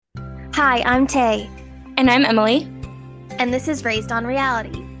Hi, I'm Tay, And I'm Emily, and this is Raised on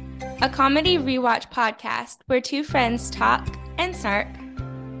Reality. a comedy rewatch podcast where two friends talk and snark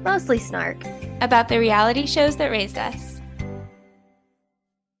Mostly snark. about the reality shows that raised us.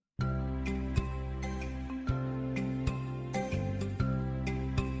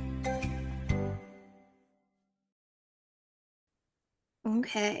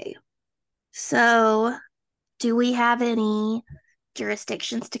 Okay. So, do we have any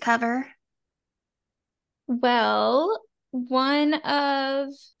jurisdictions to cover? Well, one of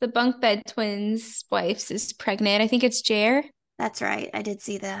the bunk bed twins' wives is pregnant. I think it's Jer. That's right. I did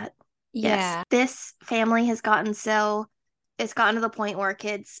see that. Yes. Yeah. This family has it's gotten to the point where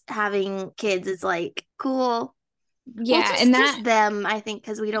kids having kids is like cool. Well, Yeah, and just that them, I think,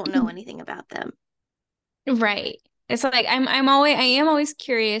 because we don't know anything about them. right. It's like I am always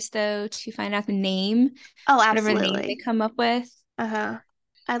curious though to find out the name, Oh, whatever name they absolutely. come up with. Uh-huh.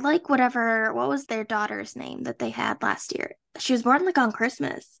 I like what was their daughter's name that they had last year? She was born like on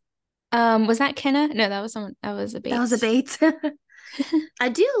Christmas. Was that Kenna? No, that was someone that was a That was a Bates. Bates. I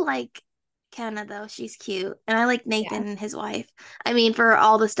do like Kenna though. She's cute. And I like Yeah. Nathan and his wife. I mean, for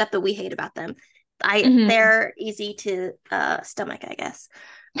all the stuff that we hate about them. hmm They're easy to stomach, I guess.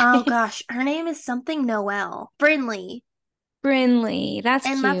 Oh gosh, her name is something Noel. Brinley. Brinley, that's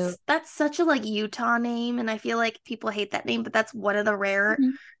And cute. that's such a like Utah name, and I feel like people hate that name, but that's one of the rare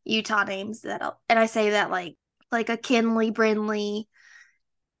Mhm. Utah names and I say that like a Kinley, Brinley,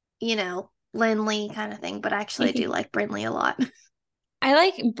 Lindley kind of thing, but actually I do like Brinley a lot. I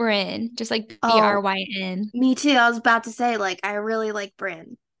like Bryn, just like Oh, Bryn. me too. I was about to say like I really like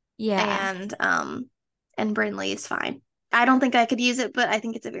Bryn Yeah, and Brinley is fine. I don't think I could use it, but I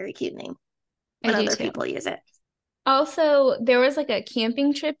think it's a very cute name I when do other too. people use it. Also, there was like a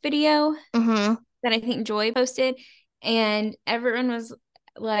camping trip video Mm-hmm. that I think Joy posted, and everyone was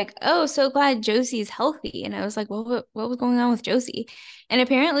like, "Oh, so glad Josie's healthy." And I was like, what was going on with Josie?" And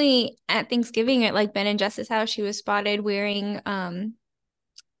apparently at Thanksgiving at like Ben and Jess's house, she was spotted wearing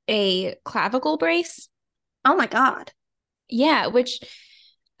a clavicle brace. Oh my God. Yeah, which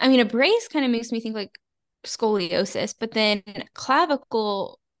I mean, a brace kind of makes me think like scoliosis, but then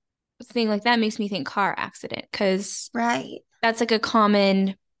clavicle thing like that makes me think car accident because Right. that's like a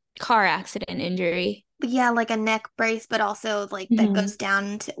common car accident injury. Yeah, like a neck brace, but also like that hmm goes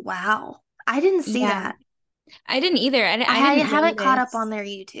down to wow. I didn't see Yeah, that. I didn't either. I I didn't haven't caught up on notice. their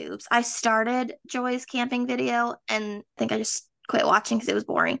YouTubes. I started Joy's camping video and I think I just quit watching because it was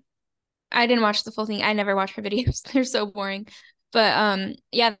boring. I didn't watch the full thing. I never watch her videos. They're so boring. But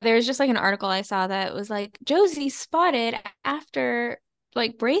yeah, there's just like an article I saw that was like Josie spotted after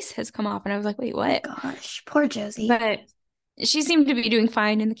like brace has come off and I was like, "Wait, Oh my what?" gosh, poor Josie. But she seemed to be doing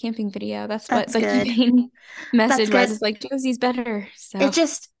fine in the camping video. That's what That's like the good. main That's message was, good. is like Josie's better. So,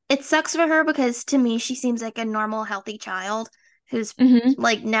 It sucks for her because to me she seems like a normal, healthy child who's hmm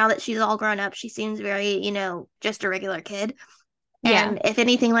like now that she's all grown up, she seems very, just a regular kid. yeah. And if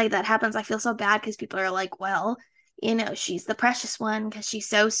anything like that happens, I feel so bad because people are like, well, she's the precious one because she's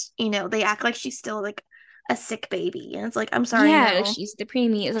so, they act like she's still like a sick baby. And it's like, I'm sorry, Yeah, no, she's the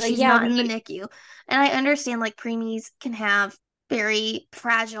preemie. It's like, she's yeah, not in the we NICU. And I understand like preemies can have very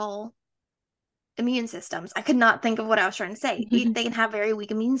fragile immune systems. I could not think of what I was trying to say. They can have very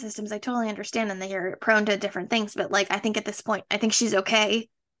weak immune systems. I totally understand, and they are prone to different things. But like, I think at this point, I think she's okay,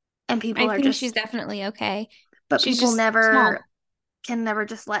 and I people are think she's just, definitely okay. but She's people just never small. can never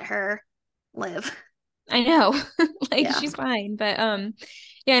just let her live. I know. Like Yeah, she's fine, but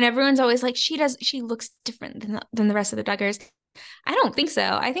yeah, and everyone's always like she looks different than the rest of the Duggars. I don't think so.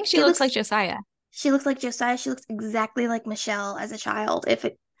 I think she she looks like looks Josiah. she looks like Josiah. She looks exactly like Michelle as a child. If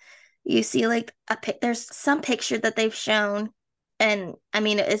it you see like there's some picture that they've shown, and I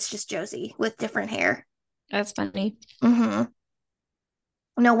mean it's just Josie with different hair. That's funny. Hmm.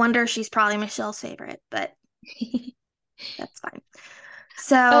 No wonder she's probably Michelle's favorite, but that's fine.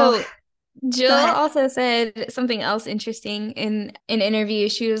 So Oh, Jill go ahead. also said something else interesting in an interview.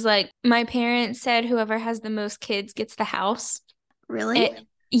 She was like, "My parents said whoever has the most kids gets the house." Really? It,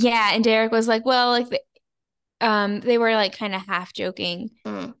 yeah, and Derek was like, "Well, like they were like kind of half joking,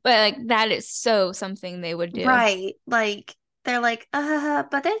 Mm. but like that is so something they would do." Right. Like they're like,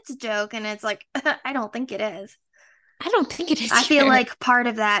 but it's a joke, and it's like, I don't think it is. I don't think it I is feel either. like part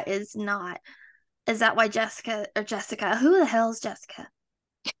of that is not. Is that why Jessica? Who the hell is Jessica?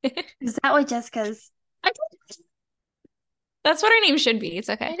 Is that why Jessica's? I That's what her name should be. It's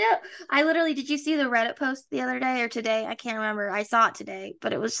I okay. know. I literally did you see the Reddit post the other day or today? I can't remember. I saw it today,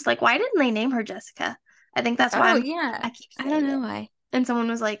 but it was just like, why didn't they name her Jessica? I think that's why Oh yeah. I keep I don't saying know it. why. And someone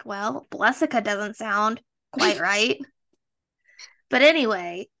was like, well, Blessica doesn't sound quite right. But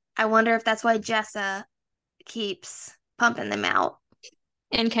anyway, I wonder if that's why Jessa keeps pumping them out.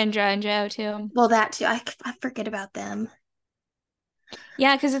 And Kendra and Joe too. Well, that too. I forget about them.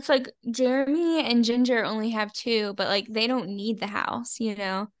 Yeah, because it's like Jeremy and Ginger only have two, but like they don't need the house, you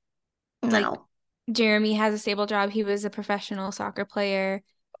know? Like No. Jeremy has a stable job. He was a professional soccer player.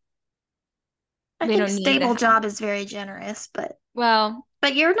 I They think don't need the stable house. job is very generous, Well,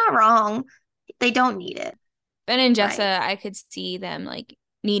 but you're not wrong. They don't need it. Ben and Right. Jessa, I could see them like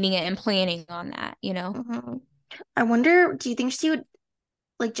needing it and planning on that, you know? Hmm. I wonder, do you think she would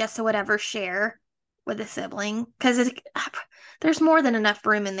like Jessa would ever share with a sibling? Because there's more than enough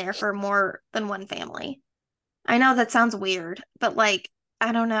room in there for more than one family. I know that sounds weird, but like,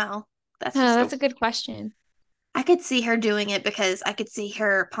 I don't know. That's Oh, just that's a good question. I could see her doing it because I could see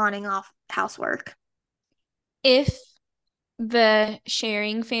her pawning off housework. If the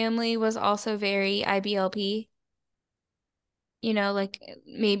sharing family was also very IBLP, you know, like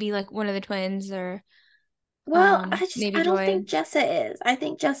maybe like one of the twins or Well, maybe I don't Joy. think Jessa is. I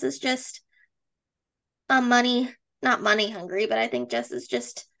think Jessa's just money, not money hungry, but I think Jessa's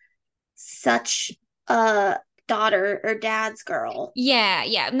just such a daughter or dad's girl. Yeah,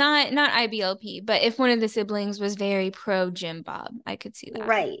 yeah, not IBLP, but if one of the siblings was very pro Jim Bob, I could see that.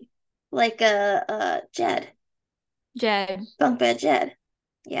 Right. Like a Jed, Jed. bunk bed Jed.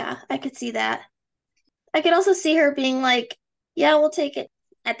 Yeah, I could see that. I could also see her being like, yeah, we'll take it.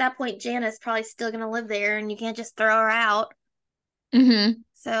 At that point, Jana's probably still gonna live there and you can't just throw her out. Mm-hmm.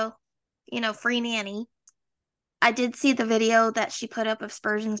 So, free nanny. I did see the video that she put up of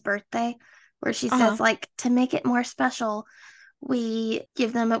Spurgeon's birthday where she Uh-huh. says, like, to make it more special, we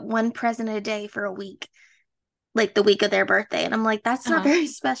give them one present a day for a week, like the week of their birthday. And I'm like, that's not Uh-huh. very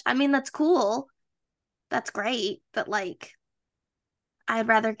special. I mean, that's cool. That's great. But like, I'd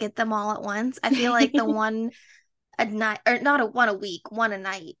rather get them all at once. I feel like the one a night, or not a one a week, one a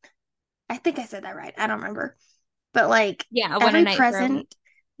night. I think I said that right. I don't remember. But like Yeah, one a every night for a week. present,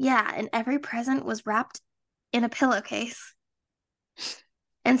 yeah, and every present was wrapped in a pillowcase.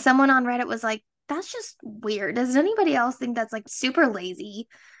 And someone on Reddit was like, that's just weird. Does anybody else think that's like super lazy?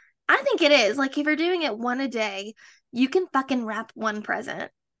 I think it is. Like, if you're doing it one a day, you can fucking wrap one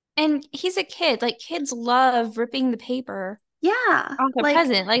present. And he's a kid. Like kids love ripping the paper Yeah. off a Like,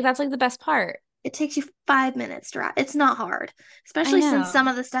 present. Like that's like the best part. it takes you 5 minutes to wrap. It's not hard, I especially since some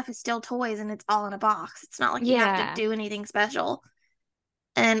know. of the stuff is still toys and it's all in a box. It's not like you have to Yeah. do anything special.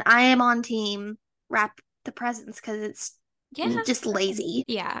 And I am on team wrap the presents because it's Yeah. just lazy.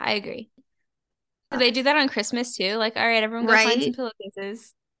 Yeah, I agree. Do Uh, they do that on Christmas too? Like, all right, everyone go find some right?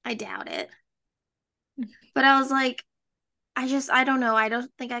 pillowcases. I doubt it. But I was like, I don't know. I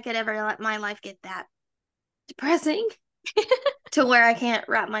don't think I could ever let my life get that depressing to where I can't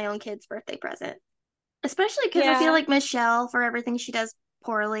wrap my own kid's birthday present. Especially because I feel Yeah. like Michelle, for everything she does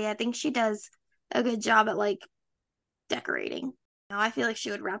poorly, I think she does a good job at like decorating. I feel like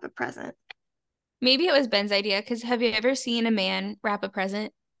she would wrap a present. Maybe it was Ben's idea because have you ever seen a man wrap a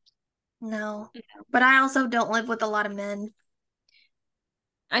present? No. But I also don't live with a lot of men.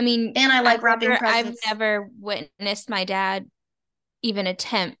 I mean, And I like wrapping I've presents. never witnessed my dad even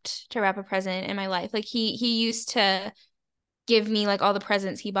attempt to wrap a present in my life. Like he used to give me like all the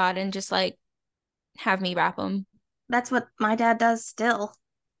presents he bought and just like have me wrap them. That's what my dad does still.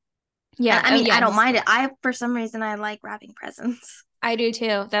 And Yeah. I Oh mean, I yeah. don't mind it. For some reason, I like wrapping presents. I do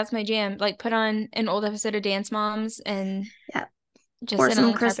too. That's my jam. Like put on an old episode of Dance Moms and Yeah. just Or sit on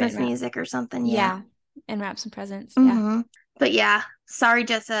some the carpet Christmas and wrap. music or something. Yeah. Yeah. And wrap some presents. Yeah. Mm-hmm. But yeah, sorry,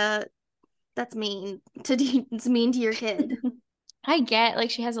 Jessa. That's mean to it's mean to your kid. I get like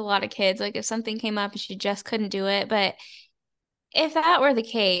she has a lot of kids. Like if something came up and she just couldn't do it, but if that were the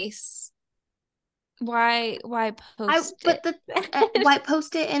case, why I post but it? the white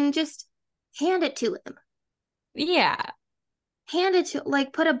post it and just hand it to him. Yeah. Hand it to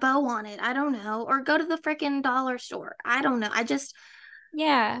like put a bow on it. I don't know, or go to the freaking dollar store. I don't know. I just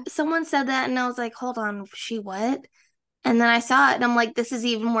Yeah. someone said that and I was like, hold on, she what? And then I saw it and I'm like, this is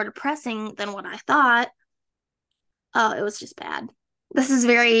even more depressing than what I thought. Oh, it was just bad. This is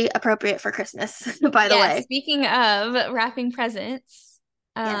very appropriate for Christmas, by the Yeah, way. speaking of wrapping presents,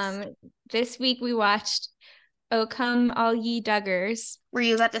 Yes. um, this week we watched Oh Come All Ye Duggars. Were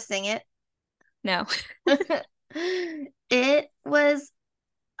you about to sing it? No. it was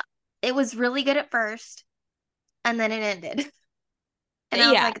it was really good at first and then it ended. And I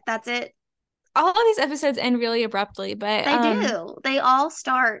was Yeah, like, that's it. all of these episodes end really abruptly, but They do. They all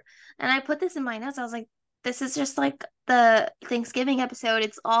start. And I put this in my notes. I was like, this is just like the Thanksgiving episode.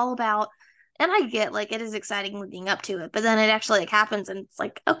 It's all about, and I get like it is exciting leading up to it, but then it actually like happens and it's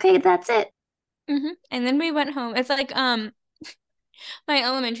like, okay, that's it. and then we went home. It's like My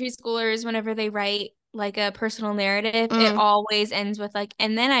elementary schoolers, whenever they write like a personal narrative, it Mm, always ends with like,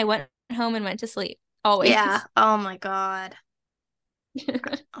 and then I went home and went to sleep. yeah. Always. Oh my God.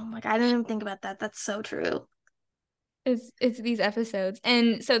 Oh my God. I didn't even think about that. That's so true. It's these episodes.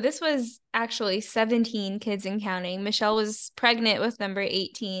 And so this was actually 17 kids and counting. Michelle was pregnant with number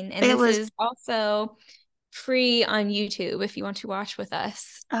 18. And It this was, is also free on YouTube if you want to watch with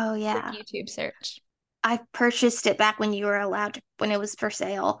us. oh Quick yeah. YouTube search. I purchased it back when you were allowed to, when it was for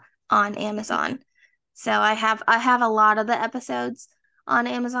sale on Amazon. So I have a lot of the episodes on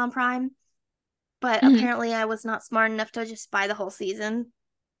Amazon Prime, but Mhm. apparently I was not smart enough to just buy the whole season.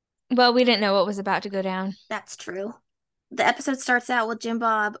 Well, we didn't know what was about to go down. That's true. The episode starts out with Jim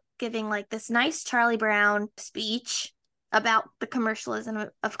Bob giving like this nice Charlie Brown speech about the commercialism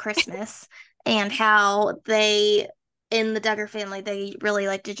of Christmas and how they, in the Duggar family, they really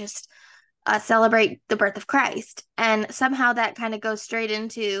like to just celebrate the birth of Christ. And somehow that kind of goes straight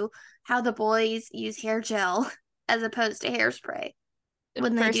into how the boys use hair gel as opposed to hairspray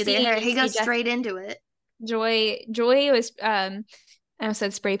when they do First their scene, hair. you He see goes Jeff straight into it. Joy was I almost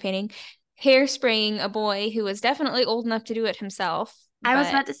said spray painting, hair spraying a boy who was definitely old enough to do it himself, I was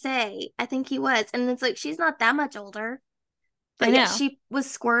but about to say, I think he was. And it's like, she's not that much older. I But yet know. she was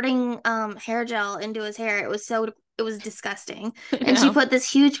squirting hair gel into his hair. It was disgusting. I And she know. put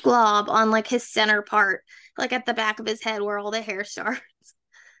this huge glob on like his center part, like at the back of his head where all the hair starts.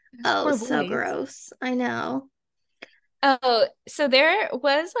 Those Oh, it poor was so boys. gross. I know. Oh, so there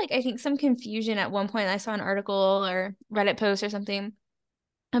was like I think some confusion at one point. I saw an article or Reddit post or something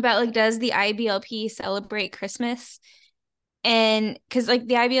about like does the IBLP celebrate Christmas? And because like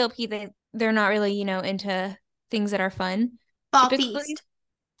the IBLP they're not really, into things that are fun. Fall Typically feast.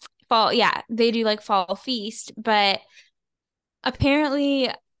 fall, yeah, they do like fall feast, but apparently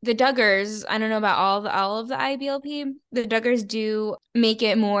the Duggars, I don't know about all of the IBLP, the Duggars do make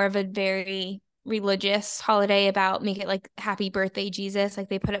it more of a very religious holiday about make it like happy birthday Jesus. Like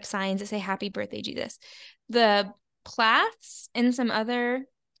they put up signs that say happy birthday Jesus. The Plaths and some other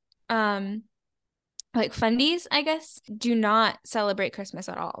um like fundies, I guess, do not celebrate Christmas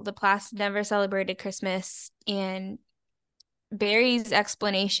at all. The Plaths never celebrated Christmas, and Barry's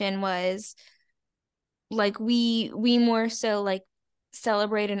explanation was like we more so like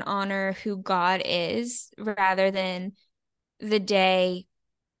celebrate and honor who God is rather than the day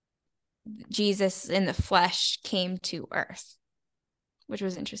Jesus in the flesh came to earth, which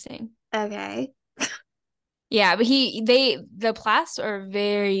was interesting. Okay. Yeah, but the Plaths are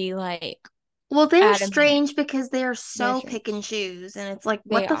very like Well, they're adamant. strange because they're They're so pick and strange. choose. And it's like,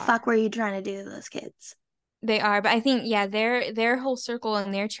 They what the are. fuck were you trying to do to those kids? They are. But I think, yeah, their whole circle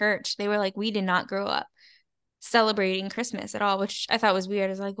in their church, they were like, we did not grow up celebrating Christmas at all, which I thought was weird.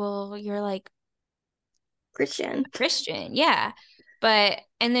 I was like, well, you're like Christian. Christian, yeah. But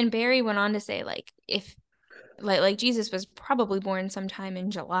and then Barry went on to say like if like Jesus was probably born sometime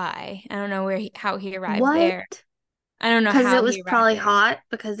in July. I don't know how he arrived What? there. I don't know Because it how was he arrived probably there. hot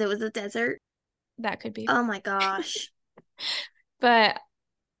because it was a desert. That could be. Oh my gosh. But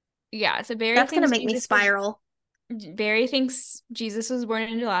yeah, so That's gonna make me spiral. Barry thinks Jesus was born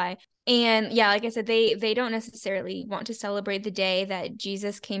in July. And yeah, like I said, they don't necessarily want to celebrate the day that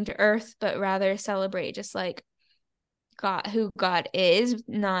Jesus came to earth, but rather celebrate just like God, who God is,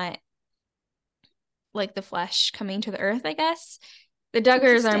 not like the flesh coming to the earth, I guess. The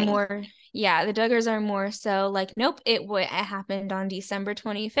Duggars are Interesting. more, yeah, the Duggars are more so like, nope, it happened on December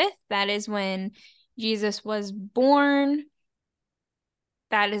 25th. That is when Jesus was born.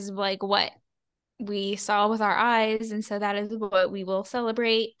 That is like what we saw with our eyes. And so that is what we will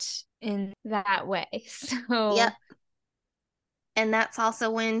celebrate in that way. Yep. So, And that's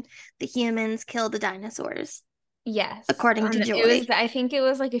also when the humans killed the dinosaurs, yes, according to Joy. I think it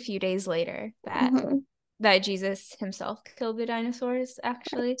was like a few days later that Hmm. Jesus himself killed the dinosaurs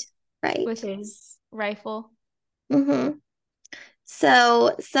actually Right. Right. with his rifle. Hmm.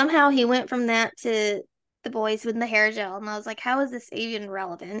 So somehow he went from that to the boys with the hair gel. And I was like, how is this even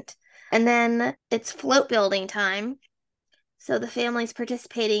relevant? And then it's float building time. So the family's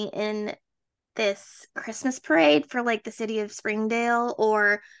participating in this Christmas parade for like the city of Springdale,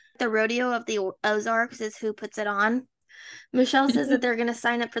 or the rodeo of the Ozarks is who puts it on. Michelle says that they're going to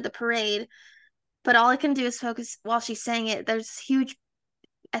sign up for the parade, but all I can do is focus while she's saying it. There's huge,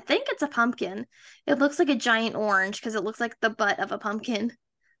 I think it's a pumpkin. It looks like a giant orange because it looks like the butt of a pumpkin.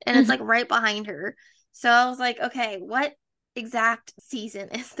 And it's like right behind her. So I was like, okay, what exact season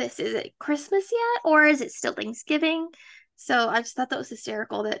is this? Is it Christmas yet? Or is it still Thanksgiving? So I just thought that was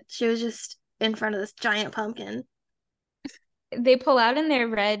hysterical that she was just in front of this giant pumpkin. They pull out in their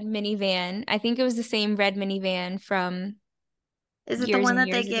red minivan. I think it was the same red minivan from Is it the years one and that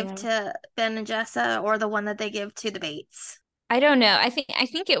they years give ago. to Ben and Jessa or the one that they give to the Bates? I don't know. I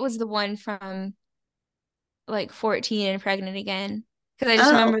think it was the one from like 14 and pregnant again. Because I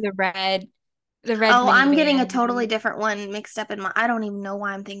just Oh. remember the red Oh, I'm getting a minivan. totally different one mixed up in my. I don't even know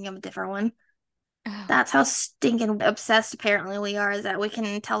why I'm thinking of a different one. Oh, That's how stinking obsessed apparently we are, is that we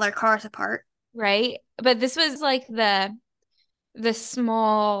can tell our cars apart. right. But this was like the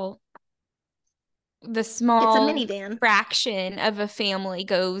small the It's a small minivan. fraction of a family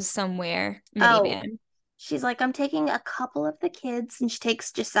goes somewhere Oh, minivan. she's like, I'm taking a couple of the kids, and she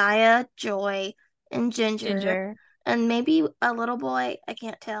takes Josiah, Joy, and Ginger, Ginger. and maybe a little boy, I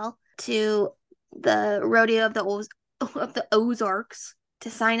can't tell, to the rodeo of the of the Ozarks to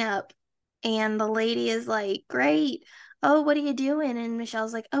sign up. And the lady is like, "Great. Oh, what are you doing?" And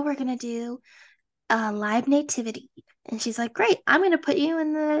Michelle's like, "Oh, we're gonna do a live nativity." And she's like, "Great. I'm gonna put you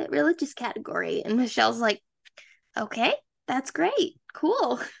in the religious category." And Michelle's like, "Okay, that's great.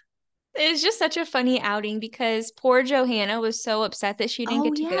 Cool." It was just such a funny outing because poor Johanna was so upset that she didn't Oh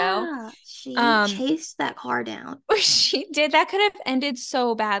get to go. yeah, she Um, chased that car down. she did that could have ended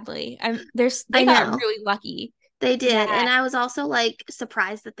so badly. I They got know really lucky they did, and that I was also like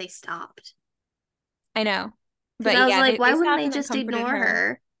surprised that they stopped I know. because But I was yeah, like, why they wouldn't stopped they and then just comforted ignore her.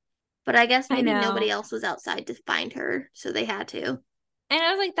 her? But I guess I maybe nobody know. else was outside to find her, so they had to. And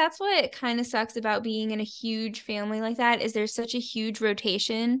I was like, that's what kind of sucks about being in a huge family like that is there's such a huge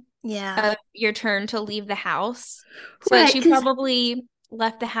rotation Yeah, of your turn to leave the house. So like right. she Because probably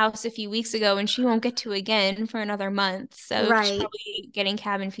left the house a few weeks ago and she won't get to again for another month. So she's right, probably getting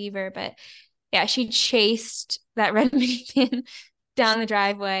cabin fever. But yeah, she chased that red minivan down the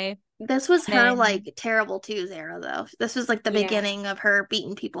driveway. this was her And like terrible twos era though. This was like the yeah. beginning of her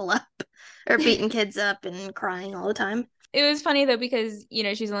beating people up or beating kids up and crying all the time. It was funny though because,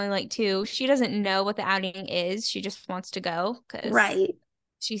 she's only like 2. She doesn't know what the outing is. She just wants to go because Right.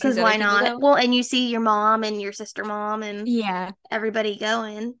 she sees Because other why people not? go. Well, and you see your mom and your sister mom and Yeah. everybody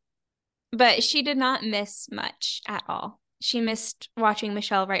going. But she did not miss much at all. She missed watching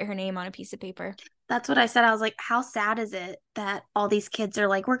Michelle write her name on a piece of paper. That's what I said. I was like, how sad is it that all these kids are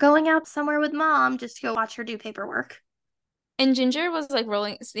like, we're going out somewhere with mom just to go watch her do paperwork? And Ginger was like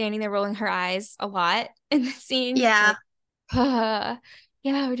standing there rolling her eyes a lot in the scene. Yeah. Like,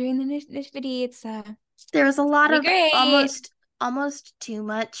 yeah, we're doing the nativity. There was a lot Be of great. almost too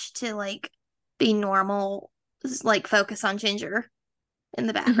much to like be normal, like focus on Ginger in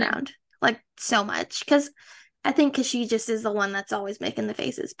the Mhm. background. Like so much. Because I think because she just is the one that's always making the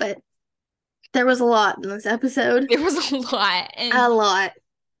faces. But there was a lot in this episode. There was a lot. A And lot.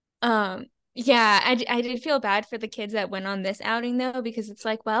 um, yeah, I did feel bad for the kids that went on this outing though, because it's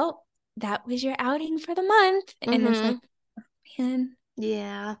like, well, that was your outing for the month. And it's Mm-hmm. like, man,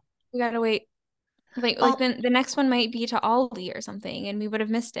 Yeah. we gotta wait. Like Oh, the next one might be to Aldi or something, and we would have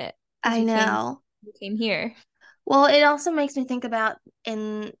missed it because I know. you came here. Well, it also makes me think about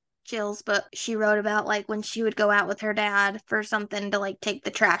in Jill's book, she wrote about like when she would go out with her dad for something to like take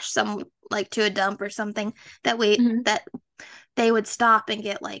the trash some like to a dump or something Mhm. that they would stop and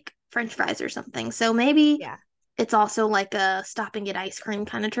get like French fries or something. So maybe Yeah. it's also like a stop and get ice cream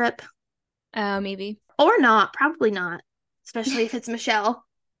kind of trip. Maybe. Or not, probably not, especially if it's Michelle.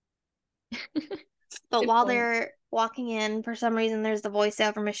 But Good while point. they're walking in, for some reason, there's the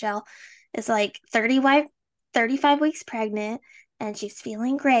voiceover. Michelle is like 35 weeks pregnant and she's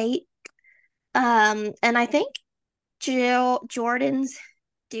feeling great. And I think Jordan's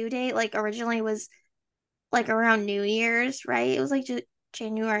due date, like originally was like around New Year's, right? It was like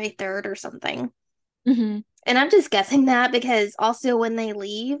January 3rd or something. Hmm. And I'm just guessing that because also when they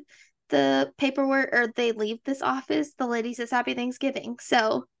leave the paperwork or they leave this office, the lady says Happy Thanksgiving.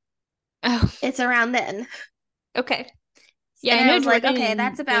 So Oh, it's around then. okay. Yeah, And I I know was like, Jordan okay,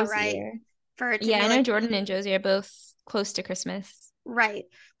 that's and about Josie right are. for it to Yeah, be I know like, Jordan and Josie are both close to Christmas. right.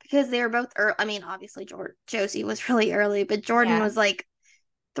 Because they were both early. I mean, obviously, Josie was really early, but Jordan Yeah. was like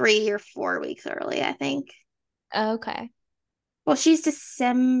 3 or 4 weeks early, I think. Okay. Well, she's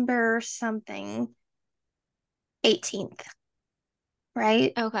December something, 18th,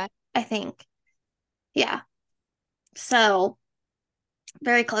 right? Okay. I think. Yeah. So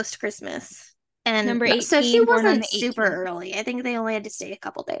very close to Christmas. And Number so she 18, born on wasn't the super 18th. early. I think they only had to stay a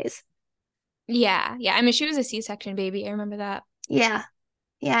couple days. Yeah. Yeah. I mean, she was a C-section baby. I remember that. Yeah.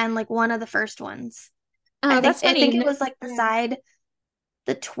 Yeah. And like one of the first ones. Oh, that's I funny. think it was like Yeah.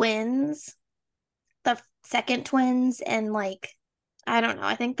 the twins, the second twins, and like, I don't know.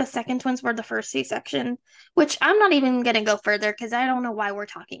 I think the second twins were the first C-section, which I'm not even going to go further because I don't know why we're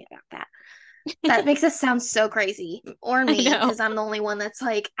talking about that. That makes us sound so crazy, or I me, know. because I'm the only one that's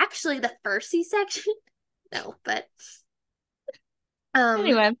like, actually, the first C-section. No, but Um,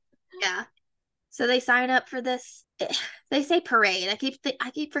 Anyway, yeah. So they sign up for this. They say parade. I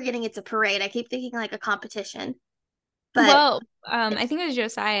keep forgetting it's a parade. I keep thinking like a competition, but well, I it's think it was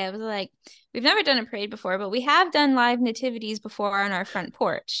Josiah. It was like, we've never done a parade before, but we have done live nativities before on our front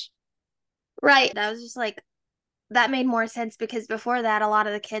porch. right. I was just like, that made more sense because before that, a lot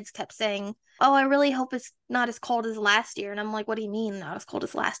of the kids kept saying, "Oh, I really hope it's not as cold as last year." And I'm like, "What do you mean not as cold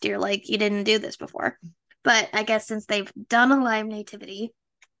as last year? Like you didn't do this before." But I guess since they've done a live nativity,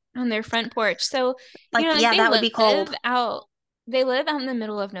 On their front porch. So, like like yeah, that would be cold. they live out in the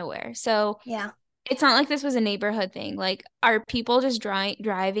middle of nowhere. So Yeah. it's not like this was a neighborhood thing. Like, are people just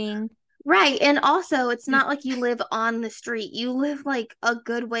driving? Right. And also, it's not like you live on the street. You live like a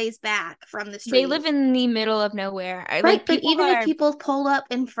good ways back from the They street. live in the middle of nowhere. Right, Like, but people even if are, people pull up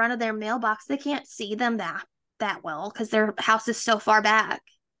in front of their mailbox, they can't see them that well because their house is so far back.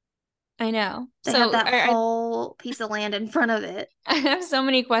 I know. They have So that whole piece of land in front of it. I have so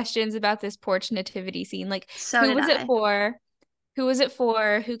many questions about this porch nativity scene. Like, So who did was it I. for? Who was it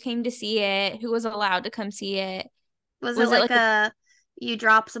for? Who came to see it? Who was allowed to come see it? Was it Was it like like a, a you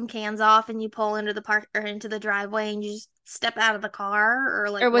drop some cans off and you pull into the park or into the driveway and you just step out of the car or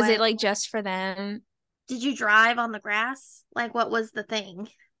like or was it what? like just for them? Did you drive on the grass? Like what was the thing?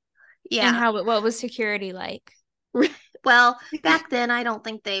 And Yeah. what was security like? Well, back then I don't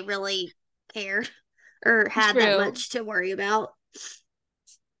think they really cared or had that True. much to worry about.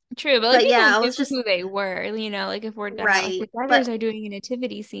 True, but like But people yeah, it knew was just who they were, like if word got out, like right. the Duggars But are doing a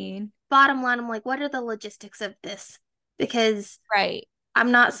nativity scene. bottom line, I'm like, what are the logistics of this? Because Right.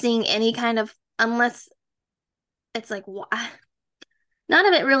 I'm not seeing any kind of, unless it's like, none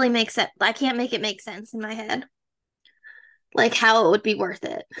of it really makes sense. I can't make it make sense in my head, like how it would be worth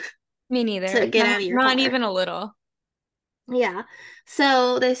it Me to neither. get out of your Not car. even a little. Yeah.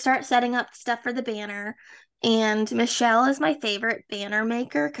 So they start setting up stuff for the banner. And Michelle is my favorite banner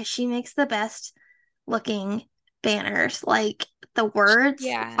maker because she makes the best looking banners. Like the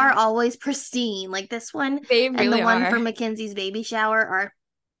words are Yeah, always pristine. Like this one they and the really one are. for Mackenzie's baby shower are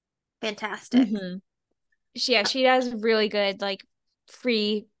fantastic. Hmm. Yeah, she does really good like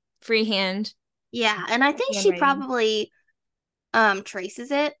free freehand Yeah, and I think she handwriting. probably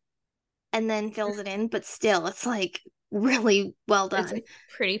traces it and then fills it in, but still it's like really well It's done. like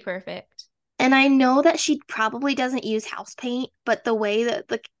pretty perfect. And I know that she probably doesn't use house paint, but the way that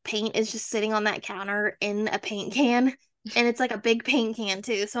the paint is just sitting on that counter in a paint can, and it's like a big paint can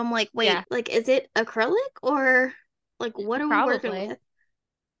too. So I'm like, wait, Yeah, like is it acrylic or like what are we working probably. with?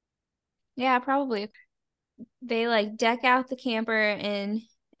 Yeah, probably. They like deck out the camper in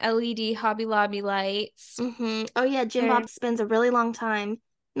LED Hobby Lobby lights. Oh yeah, Jim They're Bob spends a really long time,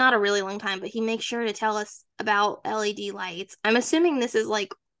 not a really long time, but he makes sure to tell us about LED lights. I'm assuming this is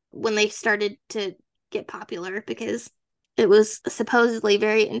like when they started to get popular because it was supposedly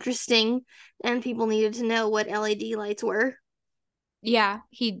very interesting and people needed to know what LED lights were. Yeah,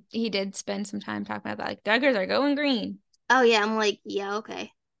 he did spend some time talking about that. Like Duggars are going green. Oh yeah, I'm like, yeah,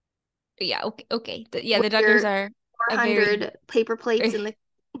 okay. Yeah, okay, okay. Yeah, With the Duggars your are a very, 400 paper plates in very the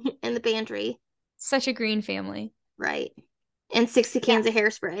in the pantry, such a green family. right? And 60 Yeah. cans of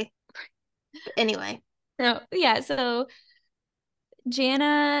hairspray. But anyway, No, yeah, so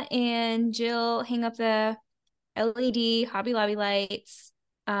Jana and Jill hang up the LED Hobby Lobby lights.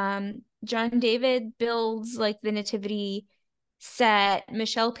 John David builds like the nativity set.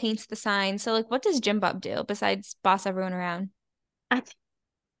 Michelle paints the sign. So like what does Jim Bob do besides boss everyone around? I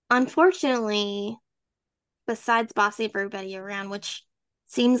unfortunately, besides bossing everybody around, which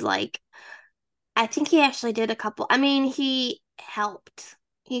seems like I think he actually did a couple. I mean, he helped.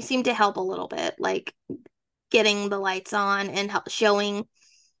 He seemed to help a little bit, like getting the lights on and help showing.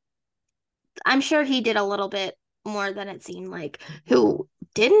 I'm sure he did a little bit more than it seemed like. Who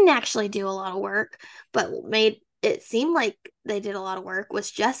didn't actually do a lot of work, but made it seem like they did a lot of work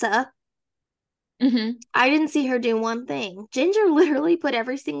was Jessa. Hmm. I didn't see her do one thing. Ginger literally put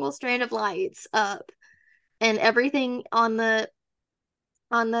every single strand of lights up and everything on the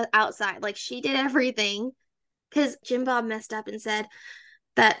outside. Like she did everything because Jim Bob messed up and said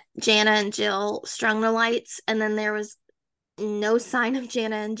that Jana and Jill strung the lights, and then there was no sign of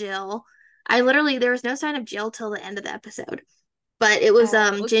Jana and Jill. I literally there was no sign of Jill till the end of the episode, but it was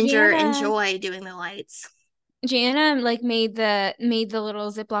Oh, Ginger and Joy doing the lights. Jana like made the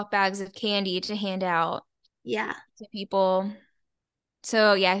little Ziploc bags of candy to hand out Yeah, to people.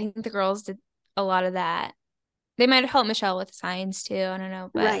 So yeah, I think the girls did a lot of that. They might have helped Michelle with signs too. I don't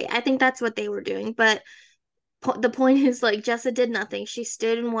know, but right. I think that's what they were doing, but the point is like Jessa did nothing. She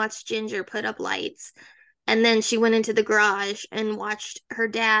stood and watched Ginger put up lights, and then she went into the garage and watched her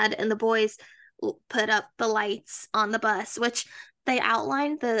dad and the boys put up the lights on the bus, which they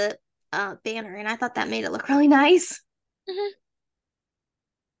outlined the banner, and I thought that made it look really nice. Mhm.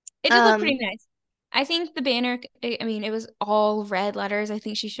 It did look pretty Um, nice. I think the banner, I mean, it was all red letters. I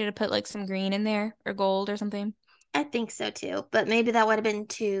think she should have put like some green in there or gold or something. I think so too, but maybe that would have been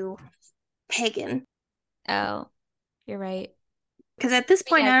too pagan. Oh, you're right. Because at this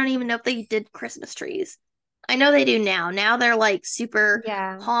But point, yeah, I don't even know if they did Christmas trees. I know they do now. Now they're like super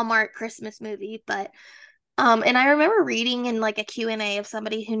yeah. Hallmark Christmas movie, but and I remember reading in like a Q&A of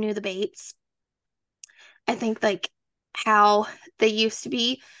somebody who knew the Bates. I think like how they used to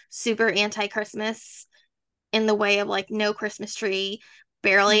be super anti-Christmas in the way of like no Christmas tree,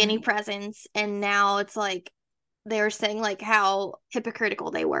 barely any Hmm. presents, and now it's like they were saying like how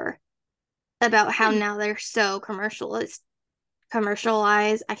hypocritical they were about how Hmm. now they're so commercialized. I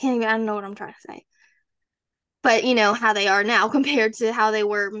don't know what I'm trying to say. But you know how they are now compared to how they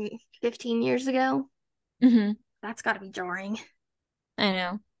were 15 years ago. Hmm. That's got to be jarring. I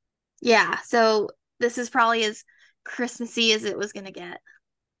know. Yeah, so this is probably as Christmassy as it was going to get.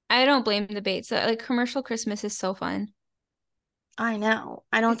 I don't blame the Bates. Like commercial Christmas is so fun. I know.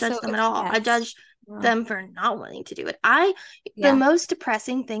 I don't judge them at It's the all. I best. judge Wow. them for not wanting to do it. The Yeah. most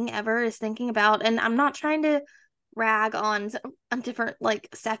depressing thing ever is thinking about, and I'm not trying to rag on a different like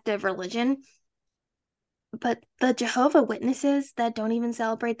sect of religion, but the Jehovah Witnesses that don't even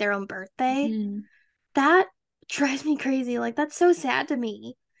celebrate their own birthday, Mhm. that drives me crazy. Like that's so sad to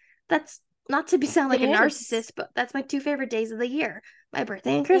me. That's not to be sound It like a is. narcissist, but that's my two favorite days of the year, my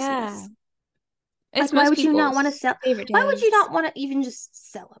birthday and Yeah. Christmas. It's Like why most would you not want to people's sell favorite why would you days. not want to even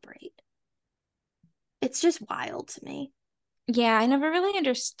just celebrate? It's just wild to me. Yeah, I never really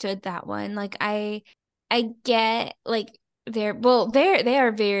understood that one. I get like they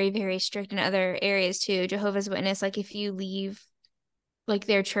are very, very strict in other areas too. Jehovah's Witness, like if you leave like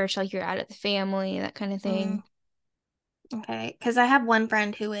their church, like you're out of the family, that kind of Mm, thing. okay, because I have one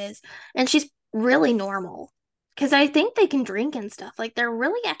friend who is, and she's really normal. Because I think they can drink and stuff. Like they're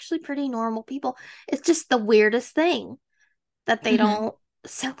really actually pretty normal people. It's just the weirdest thing that they Hmm. don't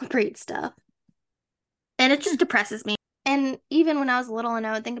celebrate stuff. And it just depresses me. And even when I was little and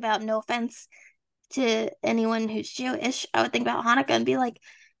I would think about no offense to anyone who's Jewish, I would think about Hanukkah and be like,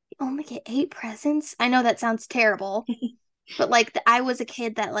 you only get 8 presents. I know that sounds terrible, but like I was a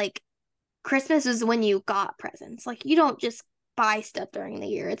kid that like Christmas was when you got presents. Like you don't just buy stuff during the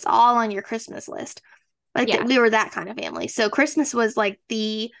year. It's all on your Christmas list. Like that Yeah. we were that kind of family. So Christmas was like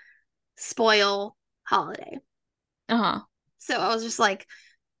the spoil holiday. Uh-huh. So I was just like,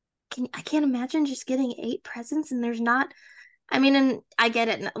 I can't imagine just getting 8 presents and there's not. I mean, and I get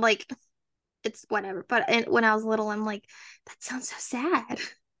it. Like it's whatever. But when I was little, I'm like, that sounds so sad.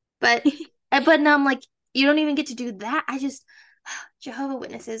 But now I'm like, you don't even get to do that. I just Jehovah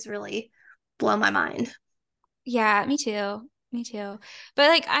Witnesses really blow my mind. Yeah, me too. Me too. But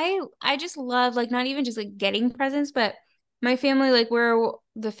like I just love like not even just like getting presents, but my family like we're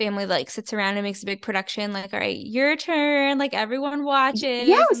the family like sits around and makes a big production like all right, your turn, like everyone watches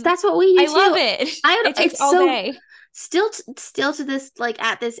Yes, and that's what we I do love too. it. I It takes it's all so day. still to this like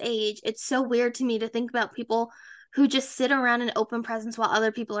at this age, it's so weird to me to think about people who just sit around and open presents while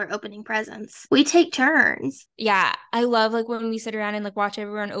other people are opening presents. We take turns. Yeah, I love like when we sit around and like watch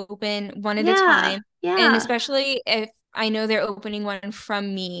everyone open one at a Yeah, time. And yeah, especially if I know they're opening one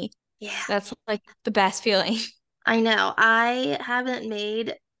from me. yeah. That's like the best feeling. I know. I haven't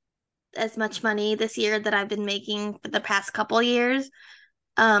made as much money this year that I've been making for the past couple years.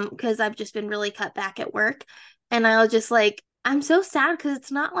 Because I've just been really cut back at work. And I was just like, I'm so sad because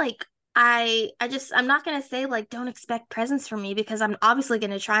it's not like I'm not gonna say like don't expect presents from me because I'm obviously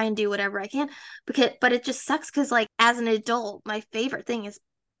gonna try and do whatever I can but it just sucks because like as an adult, my favorite thing is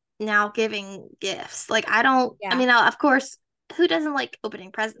now giving gifts. Like I Yeah. mean, of course, who doesn't like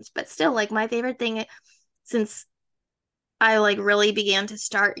opening presents? But still, like my favorite thing since I like really began to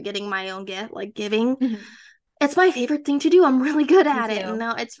start getting my own gift, like giving, Mhm. it's my favorite thing to do. I'm really good Me at it. And too.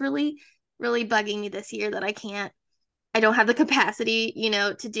 now it's really, really bugging me this year that I don't have the capacity,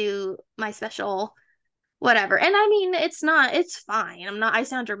 to do my special whatever. And I mean, it's fine. I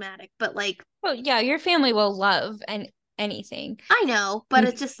sound dramatic, but like, Well, yeah, your family will love anything. I know, but You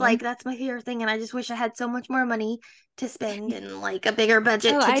it's just like, know? that's my favorite thing. And I just wish I had so much more money to spend and like a bigger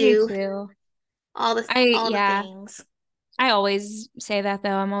budget Oh, to I do do too. all the Yeah, things. I always say that though.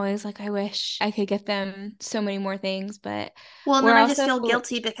 I'm always like, I wish I could get them so many more things, but Well, and we're then I just also, feel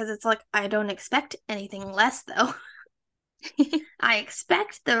guilty because it's like, I don't expect anything less though. I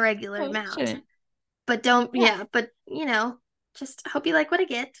expect the regular well, you amount. shouldn't. But don't, Yeah, yeah, but just hope you like what I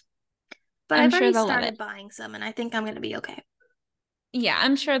get. But I'm I've sure already they'll love it. started buying some and I think I'm going to be okay. Yeah,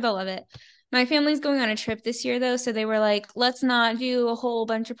 I'm sure they'll love it. My family's going on a trip this year though, so they were like, let's not do a whole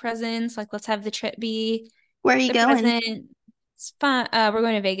bunch of presents. Like, let's have the trip be Where are you the going? present. It's fun. We're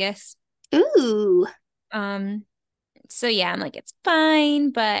going to Vegas. Ooh. Um, so yeah, I'm like, it's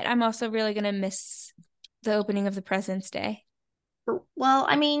fine, but I'm also really gonna miss the opening of the President's Day. Well,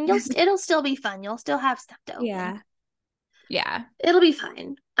 I mean, it'll still be fun. You'll still have stuff to open. Yeah. Yeah. It'll be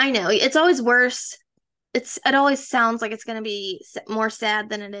fine. I know. It's always worse. It always sounds like it's going to be more sad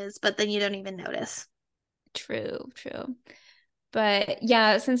than it is, but then you don't even notice. True, true. But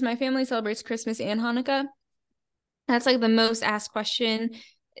yeah, since my family celebrates Christmas and Hanukkah, that's like the most asked question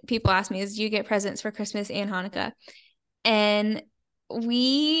people ask me is, do you get presents for Christmas and Hanukkah? And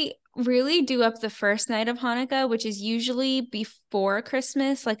we really do up the first night of Hanukkah, which is usually before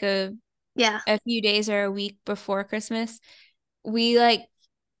Christmas, like Yeah. a few days or a week before Christmas. We like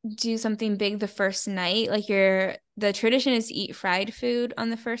do something big the first night. Like the tradition is to eat fried food on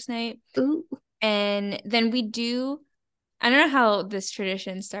the first night. Ooh. And then I don't know how this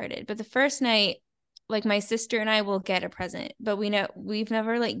tradition started, but the first night, like my sister and I will get a present, but we've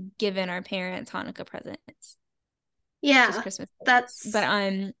never like given our parents Hanukkah presents, just Yeah. Christmas presents. But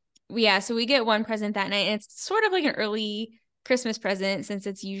That's yeah, so we get one present that night, and it's sort of like an early Christmas present since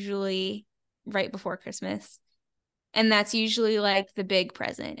it's usually right before Christmas. And that's usually like the big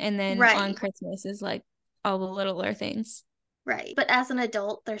present. And then on right. Christmas is like all the littler things. Right. But as an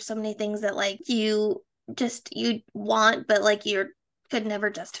adult, there's so many things that like you want, but like you could never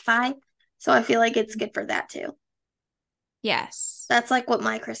justify. So I feel like it's good for that too. Yes. That's like what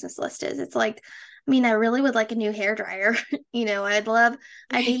my Christmas list is. It's like, I mean, I really would like a new hair dryer.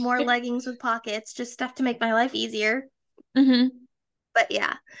 I need more leggings with pockets, just stuff to make my life easier. Mm-hmm. But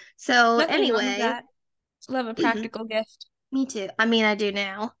yeah. So Nothing wrong with anyway, that. Love a mhm, practical gift. me too. I mean, I do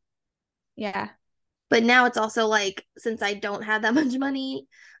now. Yeah. But now it's also like, since I don't have that much money,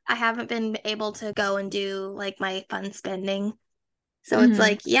 I haven't been able to go and do like my fun spending. So it's Mm-hmm.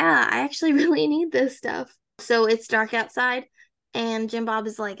 like, yeah, I actually really need this stuff. So it's dark outside, and Jim Bob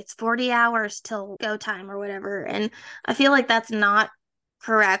is like, it's 40 hours till go time or whatever. And I feel like that's not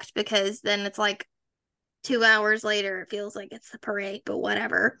correct, because then it's like 2 hours later, it feels like it's the parade, but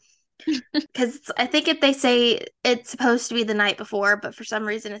whatever. Because I think if they say it's supposed to be the night before, but for some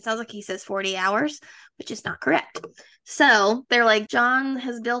reason it sounds like he says 40 hours, which is not correct. So they're like, John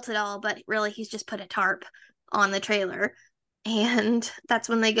has built it all, but really he's just put a tarp on the trailer. And that's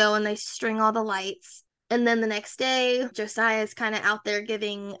when they go and they string all the lights. And then the next day, Josiah is kind of out there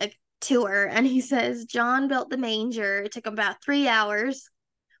giving a tour, and he says, John built the manger. It took him about 3 hours,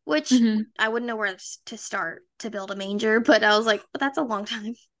 which Mm-hmm. I wouldn't know where to start to build a manger, but I was like, but that's a long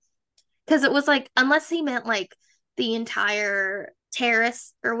time. Because it was like, unless he meant like the entire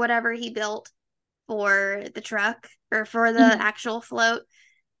terrace or whatever he built for the truck or for the Mm-hmm. actual float,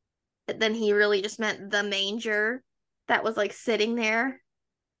 then he really just meant the manger that was like sitting there.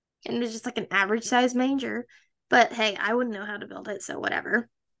 And it was just like an average size manger. But hey, I wouldn't know how to build it, so whatever.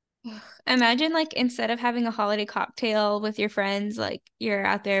 Imagine like instead of having a holiday cocktail with your friends, like you're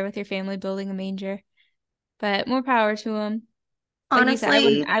out there with your family building a manger. But more power to them. Like you said,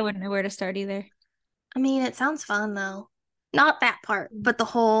 Honestly, I wouldn't know where to start either. I mean, it sounds fun though. Not that part, but the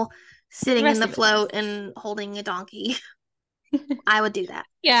whole The sitting in rest the of it does. float and holding a donkey. I would do that.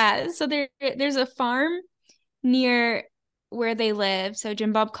 Yeah, so there's a farm near where they live. So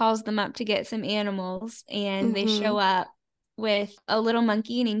Jim Bob calls them up to get some animals, and they Hmm. show up with a little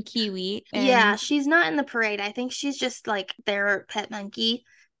monkey named Kiwi. Yeah, And she's not in the parade. I think she's just like their pet monkey.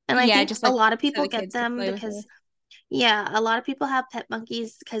 And I yeah, think just a like lot of so people the get kids could them play with her. because, yeah, a lot of people have pet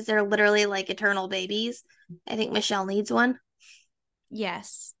monkeys because they're literally like eternal babies. I think Michelle needs one.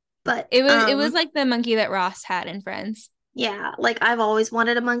 Yes. But It was like the monkey that Ross had in Friends. yeah, like I've always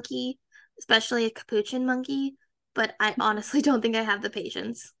wanted a monkey, especially a capuchin monkey, but I honestly don't think I have the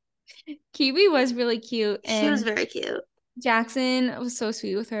patience. Kiwi was really cute, She was and very cute. Jackson was so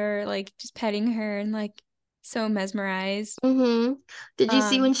sweet with her, like just petting her and like so mesmerized. Mm-hmm. Did you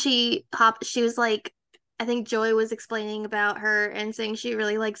see when Um, she hopped? She was like, I think Joy was explaining about her and saying she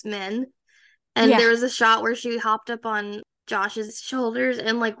really likes men. And yeah. there was a shot where she hopped up on Josh's shoulders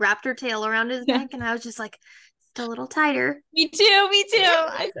and like wrapped her tail around his Yeah. neck. And I was just like, just a little tighter. Me too, me too.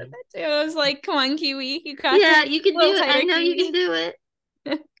 I said that too. I was like, come on, Kiwi, you got Yeah, this. you can A do little it. I tighter, know you can Kiwi. do it.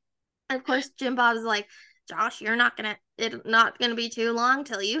 And of course, Jim Bob's like, Josh, it's not gonna be too long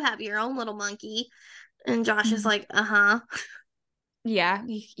till you have your own little monkey. And Josh is Mhm. like, uh-huh. Yeah,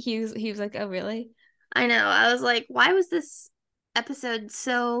 he was like, oh really? I know. I was like, why was this episode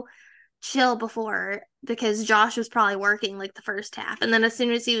so chill before? Because Josh was probably working like the first half. And then as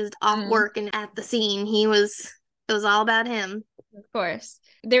soon as he was off Mm. work and at the scene, he was It was all about him. Of course.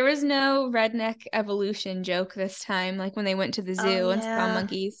 There was no redneck evolution joke this time, like when they went to the Oh zoo and saw yeah.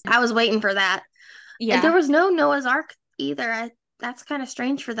 monkeys. I was waiting for that. There Yeah. was no Noah's Ark either. That's kind of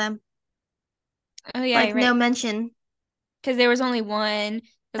strange for them. Oh yeah, Like you're no right. mention. Because there was only one. It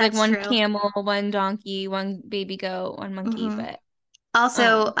was like That's one true. camel, one donkey, one baby goat, one monkey. Hmm. But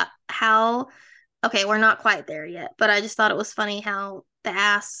Also, um, how okay, we're not quite there yet, but I just thought it was funny how the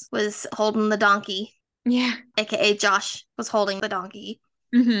ass was holding the donkey, yeah. aka Josh was holding the donkey.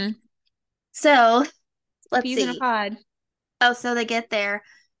 Mm-hmm. So Two let's peas in a see. pod. Oh, so they get there.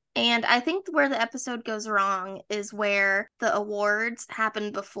 And I think where the episode goes wrong is where the awards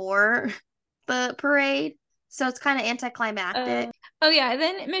happen before the parade. So it's kind of anticlimactic. Oh yeah.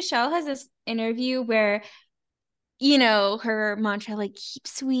 Then Michelle has this interview where, her mantra like keep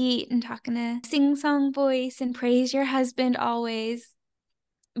sweet and talking a sing-song voice and praise your husband always.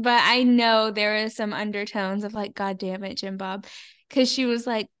 But I know there is some undertones of like, God damn it, Jim Bob. Because she was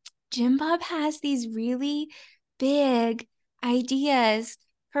like, Jim Bob has these really big ideas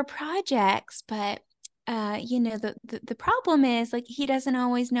for projects, but the problem is like he doesn't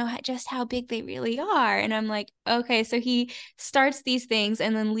always know just how big they really are. And I'm like, okay, so he starts these things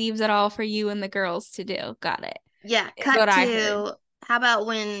and then leaves it all for you and the girls to do. Got it. Yeah, Is cut what I heard. to how about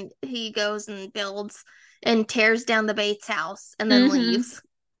when he goes and builds and tears down the Bates house and then Mm-hmm. leaves?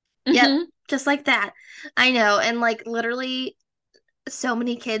 Yep, Mm-hmm. just like that. I know. And like literally so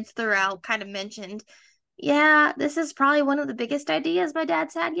many kids throughout kind of mentioned, yeah, this is probably one of the biggest ideas my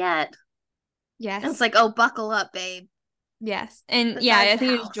dad's had yet. And it's Yes. like, oh, buckle up, babe. Yes. And yeah, Besides I the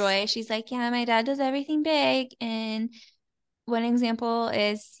think it was house. Joy. She's like, yeah, my dad does everything big. And one example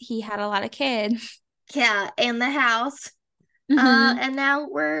is he had a lot of kids. Yeah, and the house. Hmm. And now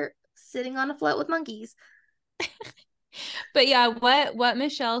we're sitting on a float with monkeys. But yeah, what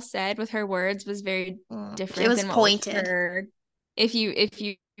Michelle said with her words was very It different was than what was pointed. heard. If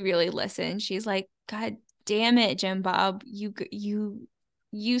you really listen, she's like, God damn it, Jim Bob,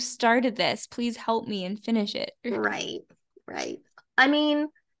 you started this. Please help me and finish it. Right, right. I mean,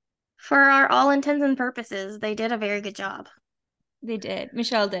 for our all intents and purposes, they did a very good job. They did.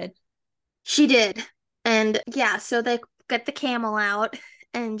 Michelle did. She did. And yeah, so they get the camel out,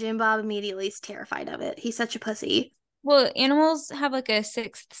 and Jim Bob immediately is terrified of it. He's such a pussy. Well, animals have like a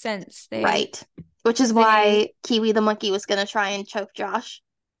sixth sense. They Right. Which is they why Kiwi the monkey was going to try and choke Josh.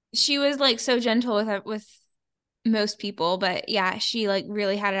 she was like so gentle with most people, but yeah, she like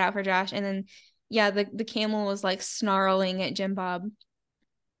really had it out for Josh. And then yeah, the camel was like snarling at Jim Bob.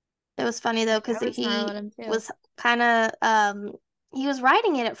 It was funny though, Like I because would snarl at he him too. was kind of, he was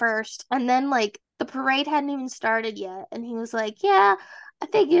riding it at first, and then like the parade hadn't even started yet. And he was like, yeah, I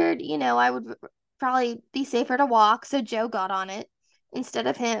figured, I would probably be safer to walk. So Joe got on it instead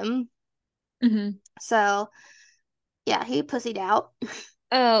of him. Hmm. So yeah, he pussied out.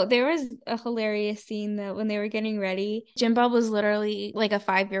 Oh, there was a hilarious scene that when they were getting ready, Jim Bob was literally like a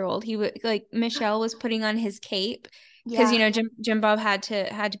 5-year-old. He would like Michelle was putting on his cape because Yeah. Jim Bob had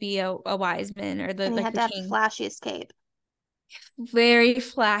to be a wise man or the And he like had the to have the king. flashiest cape. Very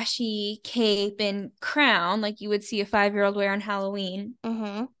flashy cape and crown like you would see a 5-year-old wear on Halloween.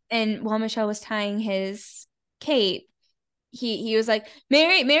 Mm-hmm. And while Michelle was tying his cape, he was like,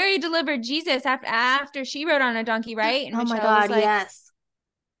 Mary delivered Jesus after she rode on a donkey, right? And Oh my Michelle was God, like, yes.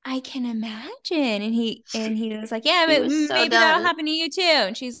 I can imagine. And he was like, yeah, He but was so maybe that'll done. happen to you too.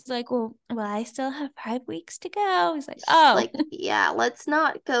 And she's like, well, I still have 5 weeks to go. He's like, oh, Like, yeah, let's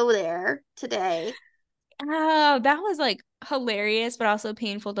not go there today. oh, that was like hilarious, but also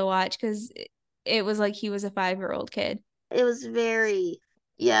painful to watch because it was like he was a 5-year-old kid. It was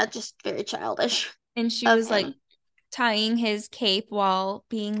yeah, just very childish And she of was like him. tying his cape while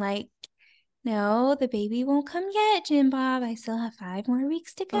being like, no, the baby won't come yet, Jim Bob. I still have 5 more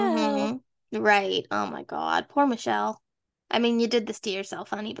weeks to go. Mm-hmm. Right. Oh my God. Poor Michelle. I mean, you did this to yourself,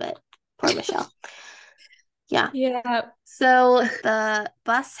 honey, but poor Michelle. Yeah. Yeah. So the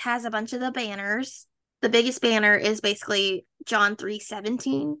bus has a bunch of the banners. The biggest banner is basically John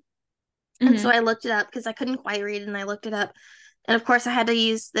 3:17. And so Hmm. I looked it up because I couldn't quite read it and I looked it up. And of course I had to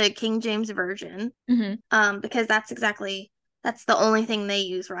use the King James version. Hmm. Because that's the only thing they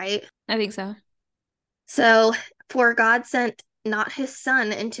use, right? I think so. So, for God sent not his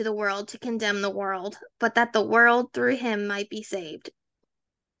son into the world to condemn the world, but that the world through him might be saved.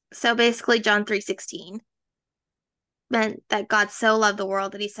 So basically John 3:16 meant that God so loved the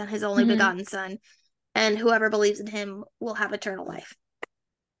world that he sent his only Hmm. begotten son, and whoever believes in him will have eternal life.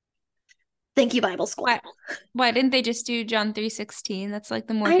 Thank you, Bible school. Why didn't they just do John 3:16? That's like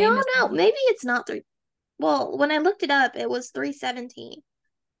the more I famous don't know. one. Maybe it's not three. Well, when I looked it up, it was 3:17.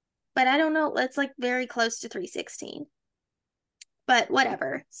 but I don't know. It's like very close to 316. But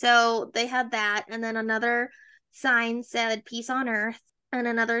whatever. So they had that. And then another sign said, Peace on earth. And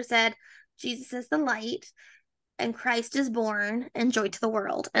another said, Jesus is the light and Christ is born and joy to the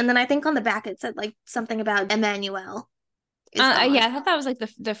world. And then I think on the back it said like something about Emmanuel is God. Yeah, I thought that was like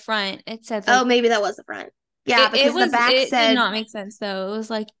the front. It said Oh, like maybe that was the front. Yeah, because the back it did said, not make sense though. It was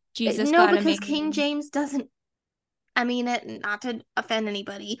like Jesus no, God because King Emmanuel. James doesn't, I mean it, not to offend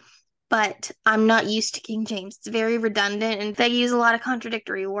anybody, but I'm not used to King James. It's very redundant and they use a lot of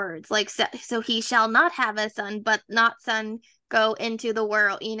contradictory words. Like, so he shall not have a son, but not son go into the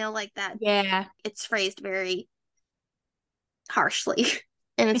world, like that. Yeah. It's phrased very harshly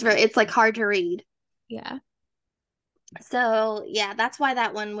and it's like hard to read. Yeah. So, yeah, that's why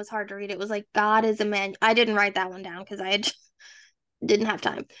that one was hard to read. It was like, God is a man. I didn't write that one down because didn't have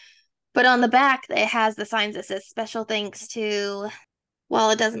time. But on the back, it has the signs that says special thanks to, well,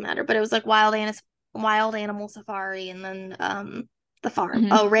 it doesn't matter, but it was like wild animal safari and then the farm. Mhm.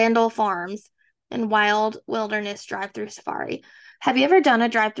 Oh, Randall Farms and Wild Wilderness Drive-Through Safari. Have you ever done a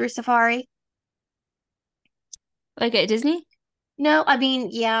drive-through safari? Like at Disney? No, I mean,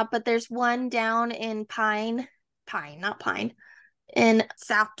 yeah, but there's one down in not Pine, in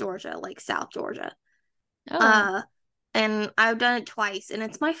South Georgia, like South Georgia. Oh. Uh, and I've done it twice, and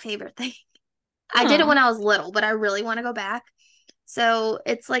it's my favorite thing. I did it Oh. when I was little, but I really want to go back. So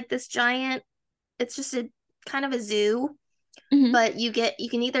it's like this giant, it's just a kind of a zoo, Hmm. but you can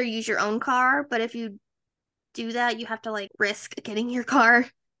either use your own car, but if you do that, you have to like risk getting your car,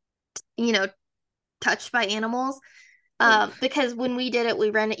 you know, touched by animals. Oof. Because when we did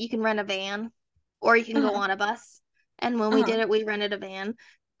it, you can rent a van or you can go Uh-huh. on a bus. And when we Uh-huh. did it, we rented a van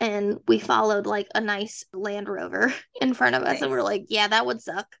and we followed like a nice Land Rover in front of us. And we're Nice. like, yeah, that would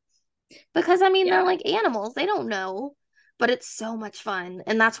suck. Because I mean, they're Yeah. like animals, they don't know, but it's so much fun.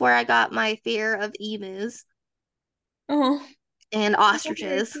 And that's where I got my fear of emus Oh. and That's very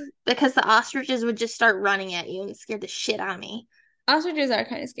ostriches cute. because the ostriches would just start running at you and scare the shit out of me. Ostriches are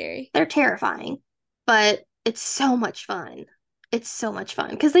kind of scary. They're terrifying, but it's so much fun. It's so much fun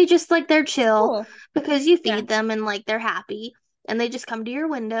because they just like they're It's chill cool. because you Yeah. feed them and like they're happy and they just come to your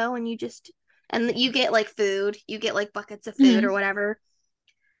window and you get like food, you get like buckets of food or Hmm. whatever.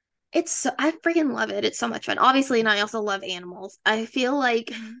 I freaking love it. It's so much fun. Obviously, and I also love animals. I feel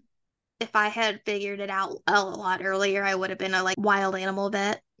like if I had figured it out a lot earlier, I would have been a like wild animal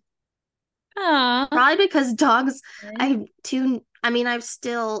vet. Aw. Probably because dogs, I mean,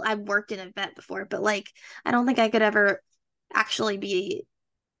 I've worked in a vet before, but like, I don't think I could ever actually be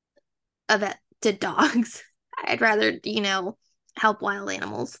a vet to dogs. I'd rather, help wild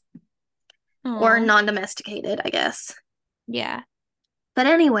animals or Aw. non-domesticated, I guess. Yeah. But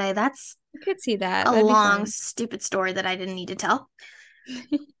anyway, that's I could see that. a That'd be long, fun. stupid story that I didn't need to tell.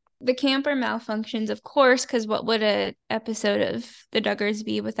 The camper malfunctions, of course, because what would a episode of The Duggars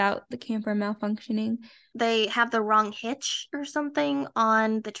be without the camper malfunctioning? They have the wrong hitch or something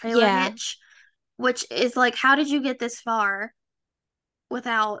on the trailer Yeah. hitch, which is like, how did you get this far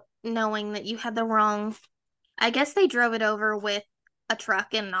without knowing that you had the wrong? I guess they drove it over with a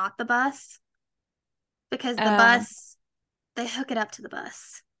truck and not the bus because the Uh, bus, they hook it up to the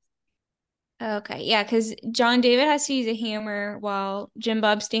bus. okay. Yeah, because John David has to use a hammer while Jim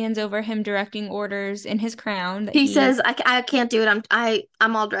Bob stands over him directing orders in his crown that He he says, I can't do it.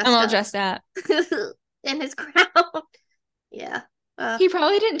 I'm all I'm dressed all up dressed up. in his crown. Yeah. He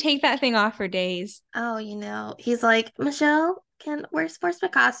probably didn't take that thing off for days. Oh, he's like, Michelle, where's my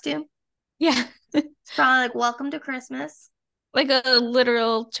costume? Yeah. It's probably like, welcome to Christmas. Like a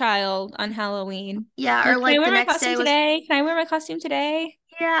literal child on Halloween. Yeah, or Like, can I like the wear my next costume day was, today? Can I wear my costume today?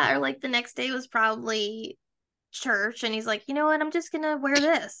 yeah, or like the next day was probably church, and he's like, you know what? I'm just gonna wear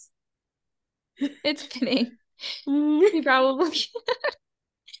this. It's fitting. He probably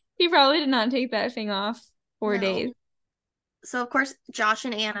he probably did not take that thing off for No. days. So of course, Josh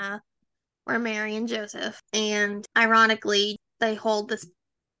and Anna were Mary and Joseph, and ironically, they hold this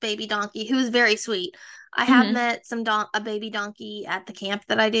baby donkey who is very sweet. I have Hmm. met a baby donkey at the camp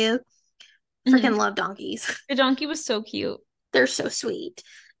that I do. Hmm. Freaking love donkeys. The donkey was so cute. They're so sweet.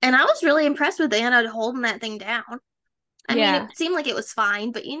 And I was really impressed with Anna holding that thing down. I mean, Yeah, it seemed like it was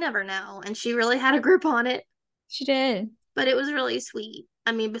fine, but you never know. And she really had a grip on it, she did. but it was really sweet.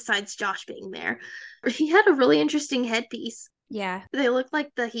 I mean, besides Josh being there, he had a really interesting headpiece. Yeah. They look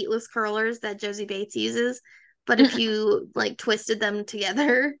like the heatless curlers that Josie Bates uses, but if you like twisted them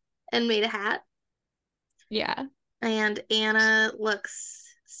together and made a hat. Yeah. And Anna looks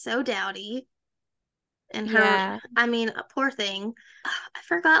so dowdy. And Yeah. I mean, a poor thing. I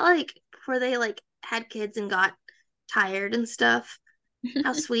forgot, like, before they like had kids and got tired and stuff.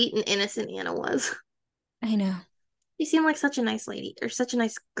 how sweet and innocent Anna was. I know. She seemed like such a nice lady, or such a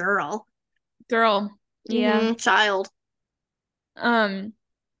nice girl. Girl. Yeah. Child. Um,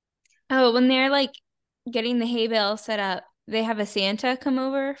 oh, when they're like getting the hay bale set up, they have a Santa come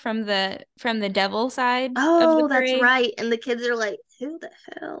over from the devil side of the Oh, that's parade. right. And the kids are like, who the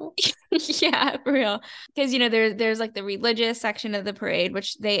hell? Yeah, for real. Because there's like the religious section of the parade,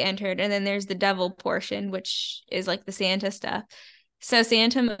 which they entered, and then there's the devil portion, which is like the Santa stuff. So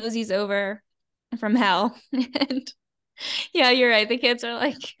Santa moseys over from hell. And yeah, you're right. The kids are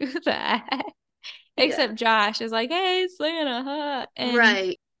like, who the heck? Yeah. Except Josh is like, hey, Santa, huh? And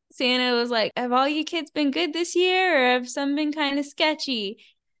Right. Santa was like, have all you kids been good this year, or have some been kind of sketchy?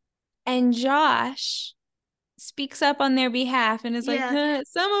 And Josh speaks up on their behalf and is like, Yeah.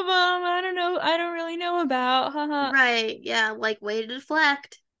 some of them, I don't know, I don't really know about. Haha. Right. Yeah. Like, way to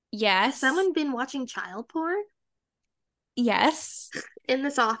deflect. Has Yes. someone been watching child porn Yes. in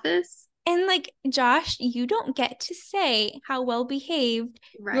this office? And like, Josh, you don't get to say how well behaved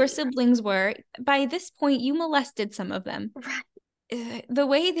your Right. siblings were. By this point, you molested some of them. Right. The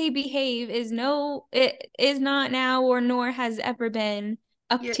way they behave it is not now or nor has ever been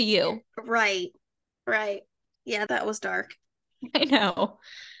up Yeah. to you. Right. Right. Yeah, that was dark, I know.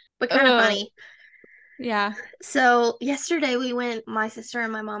 but kind of Oh, funny. yeah. So yesterday my sister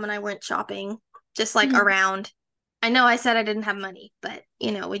and my mom and I went shopping, just like Mhm. around. I know I said I didn't have money, but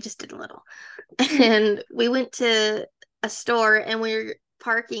we just did a little. And we went to a store and we were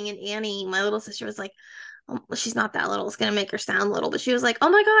parking, and Annie, my little sister, was like, she's not that little, it's gonna make her sound little, but she was like, oh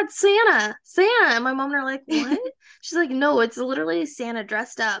my God, Santa, Santa. And my mom and I are like, what? She's like, no, it's literally Santa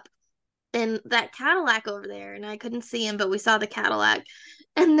dressed up in that Cadillac over there. And I couldn't see him, but we saw the Cadillac.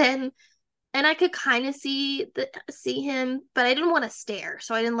 And then I could kind of see him, but I didn't want to stare,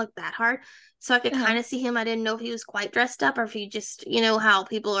 so I didn't look that hard. So I could Uh-huh. kind of see him. I didn't know if he was quite dressed up or if he just, how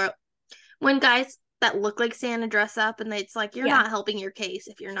people are when guys that look like Santa dress up, and it's like you're Yeah. not helping your case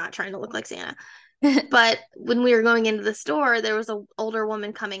if you're not trying to look like Santa. But when we were going into the store, there was an older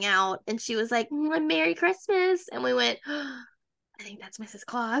woman coming out, and she was like, "Merry Christmas," and we went, oh, "I think that's Mrs.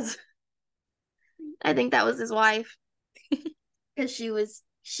 Claus." I think that was his wife, because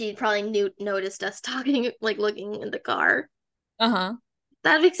she probably noticed us talking, like looking in the car. Uh-huh.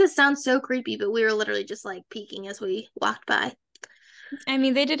 That makes it sound so creepy, but we were literally just like peeking as we walked by. I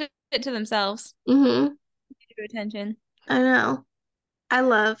mean, they did it to themselves. Mm-hmm. To attention. I know. I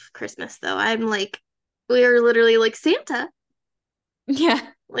love Christmas though. I'm like, we are literally like Santa. Yeah.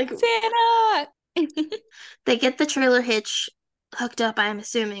 Like, Santa. they get the trailer hitch hooked up, I'm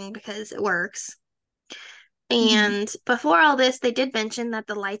assuming, because it works. Mhm. And before all this, they did mention that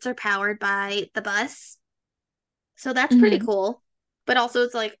the lights are powered by the bus. So that's pretty Mhm. cool. But also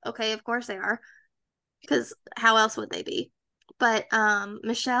it's like, okay, of course they are, because how else would they be? But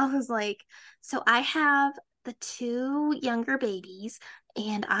Michelle was like, so I have the two younger babies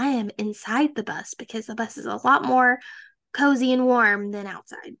and I am inside the bus because the bus is a lot more cozy and warm than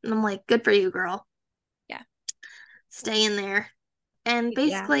outside. And I'm like, good for you, girl. Yeah. Stay in there. And Yeah.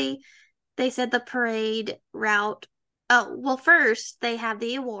 basically, they said the parade route. Oh, well, first they have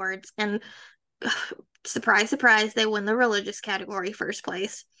the awards, and surprise, surprise, they win the religious category first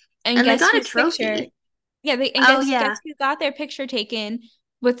place. And And they guess got a whose picture? trophy. Yeah, they and Oh, guess yeah. who got their picture taken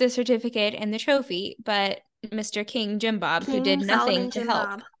with the certificate and the trophy, but Mr. King Jim Bob, who did King nothing Solomon to Jim help.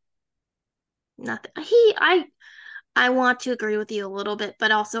 Bob. Nothing. I want to agree with you a little bit,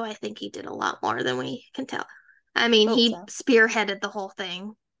 but also I think he did a lot more than we can tell. I mean, Hope he so. spearheaded the whole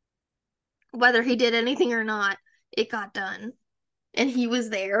thing. Whether he did anything or not, it got done. And he was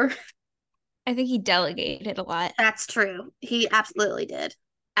there. I think he delegated a lot. That's true. He absolutely did.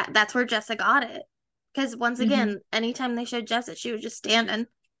 That's where Jessa got it. Because once Hmm. again, anytime they showed Jessa, she was just standing.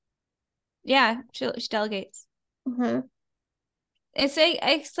 Yeah, she delegates. Mm-hmm.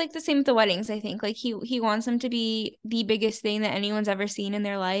 It's like the same with the weddings, I think. Like he wants them to be the biggest thing that anyone's ever seen in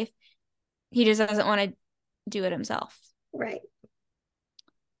their life. He just doesn't want to do it himself. Right.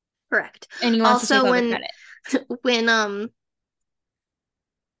 Correct. And he wants to take Also, all the when credit. when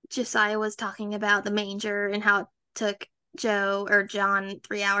Josiah was talking about the manger and how it took Joe or John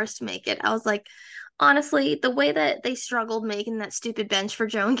 3 hours to make it, I was like, honestly, the way that they struggled making that stupid bench for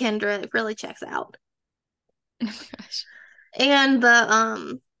Joe and Kendra, it really checks out. Oh my gosh. And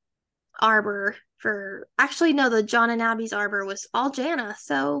the arbor for actually no, the John and Abby's arbor was all Jana.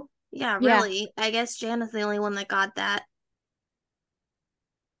 So yeah, Yeah. really, I guess Jana's the only one that got that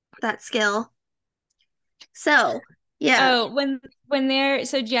skill. So yeah, Oh, when they're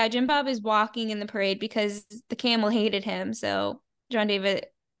so yeah, Jim Bob is walking in the parade because the camel hated him. So John David,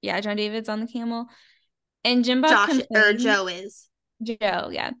 yeah, John David's on the camel. And Jim Bob Josh or complains. Joe is. Joe,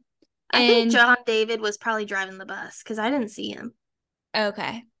 yeah. I think And John David was probably driving the bus because I didn't see him.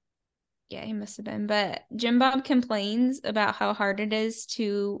 okay. Yeah, he must have been. But Jim Bob complains about how hard it is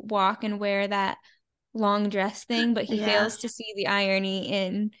to walk and wear that long dress thing, but he Yeah. fails to see the irony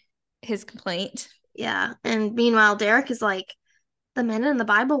in his complaint. Yeah. And meanwhile, Derek is like, the men in the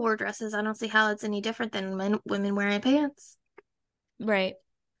Bible wore dresses. I don't see how it's any different than women wearing pants. Right.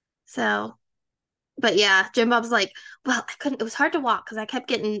 So, but yeah, Jim Bob's like, well, I couldn't, it was hard to walk because I kept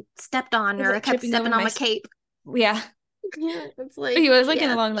getting stepped on He's or I like kept tripping over stepping on my, my cape. yeah. Yeah, it's He like, was like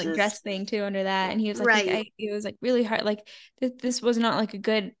in a yeah, long like just dress thing too under that, and he was like right. it was like really hard. Like this was not like a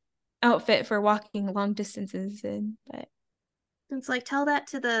good outfit for walking long distances in, but It's like, tell that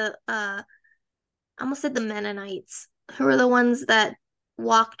to I almost said the Mennonites, who are the ones that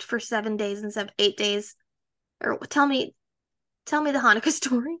walked for 7 days instead of 8 days. Or tell me the Hanukkah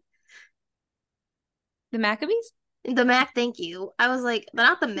story. the Maccabees, The Mac, thank you. I was like, but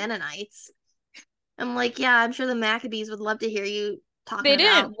not the Mennonites. I'm like, yeah, I'm sure the Maccabees would love to hear you talking they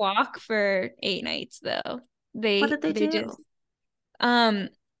about didn't walk for 8 nights though. what did they They do? just um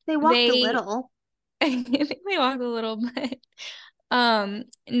They walked a they little. I think they walked a little bit.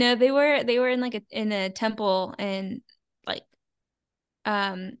 No, they were in like in a temple and like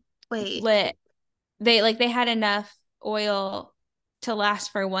um Wait, lit. They had enough oil to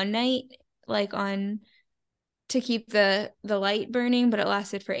last for one night, like on to keep the light burning, but it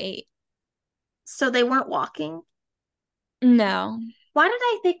lasted for 8. so they weren't walking? No. Why did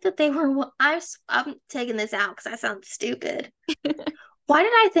I think that they were? I'm taking this out because I sound stupid. Why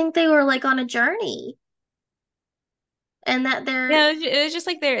did I think they were like on a journey and that they're? No, it was just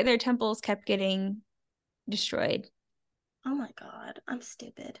like their temples kept getting destroyed. Oh my God, I'm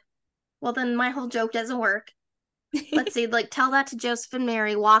stupid. Well, then my whole joke doesn't work. Let's see, like tell that to Joseph and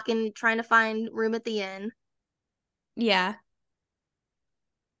Mary walking, trying to find room at the inn. Yeah.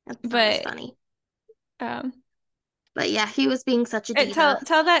 That's not as But funny. um But yeah, he was being such a diva.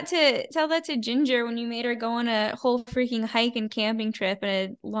 tell that to Ginger when you made her go on a whole freaking hike and camping trip in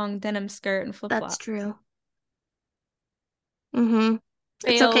a long denim skirt and That's flip-flop. true. Mm-hmm.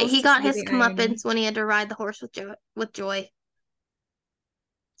 It's okay. Fails He to got see his the irony. comeuppance when he had to ride the horse with Joy.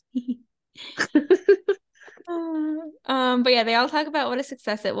 But yeah, they all talk about what a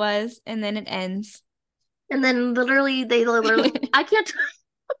success it was, and then it ends. And then they literally, I can't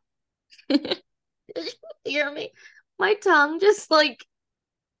hear me. My tongue just like,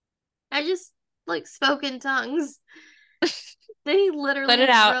 I just like spoke in tongues. They Let literally it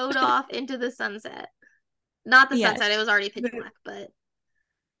out. rode off into the sunset. Not the Yes. sunset, it was already pitch black, but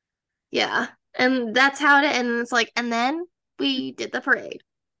yeah. And that's how it ended. And it's like, and then we did the parade.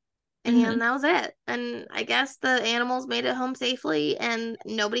 And Hmm. that was it. And I guess the animals made it home safely and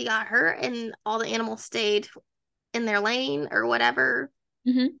nobody got hurt and all the animals stayed in their lane or whatever.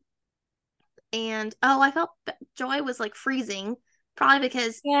 Hmm. And oh, I felt Joy was like freezing, probably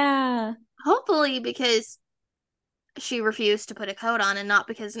because, Yeah. hopefully, because she refused to put a coat on and not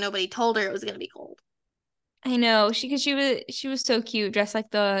because nobody told her it was going to be cold. I know. She was so cute, dressed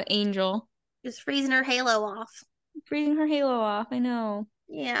like the angel. Just freezing her halo off. Freezing her halo off. I know.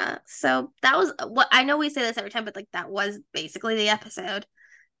 Yeah. So that was what I know we say this every time, but like that was basically the episode.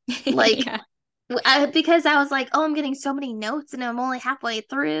 Like, Yeah. because I was like, oh, I'm getting so many notes and I'm only halfway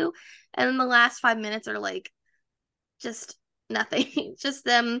through. And then the last 5 minutes are like just nothing, just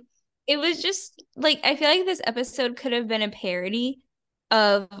them. It was just like I feel like this episode could have been a parody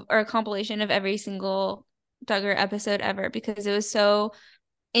of or a compilation of every single Duggar episode ever because it was so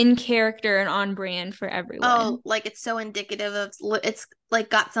in character and on brand for everyone. Oh, like it's so indicative of it's like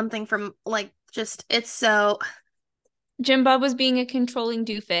got something from like just it's so Jim Bob was being a controlling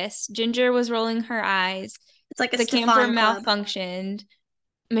doofus. Ginger was rolling her eyes. it's like a The camper Stefan club. malfunctioned.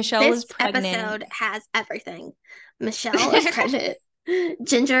 Michelle was This pregnant. episode has everything. Michelle is pregnant.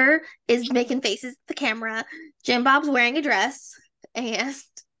 Ginger is making faces at the camera. Jim Bob's wearing a dress. And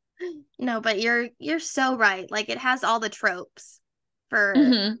no, but you're so right. Like it has all the tropes for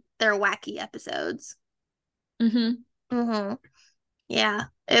Hmm. their wacky episodes. Hmm. Mm-hmm. Yeah.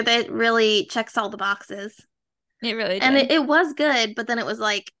 It really checks all the boxes. It really And did. it was good, but then it was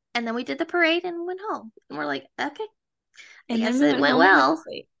like, and then we did the parade and went home. And we're like, okay, I And then guess we it went went home and went to well.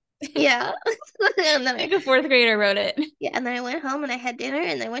 sleep. Yeah. And then Like a fourth grader wrote it. and then I went home and I had dinner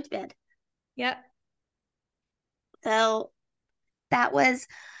and then I went to bed. Yep. So that was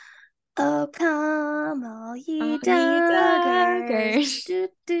Oh come all ye All ye duggars. Duggars. Do,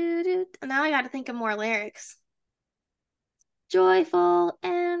 do, do. Now I gotta think of more lyrics. Joyful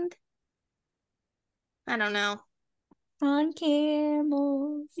and I don't know. On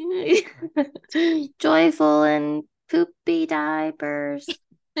camels. Joyful and Poopy diapers.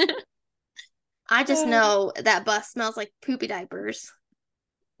 I just know that bus smells like poopy diapers.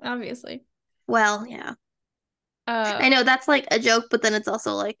 Obviously. Well, yeah. Uh, I know that's like a joke, but then it's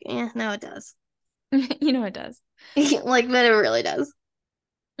also like, no, it does. you know it does. Like, but it really does.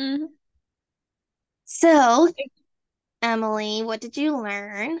 Mhm. So, Emily, what did you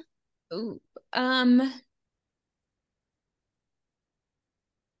learn? Ooh. Um,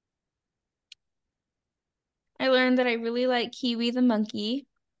 I learned that I really like Kiwi the monkey.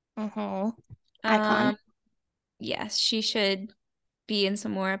 Mm-hmm. Icon. Um, yes, she should be in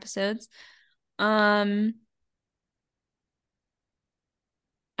some more episodes. Um,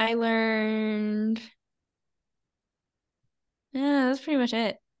 I learned, yeah, that's pretty much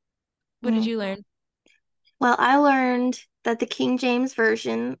it. What did Mm. you learn? Well, I learned that the King James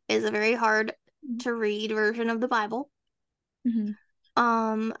Version is a very hard to read version of the Bible. Mm-hmm.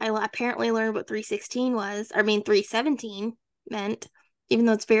 I apparently learned what 316 was. I mean, 317 meant, even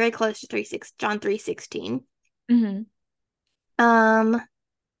though it's very close to 36 John 3:16. Mm-hmm. Um,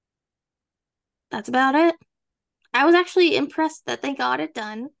 that's about it. I was actually impressed that they got it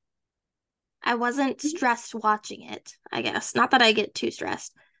done. I wasn't stressed watching it, I guess. Not that I get too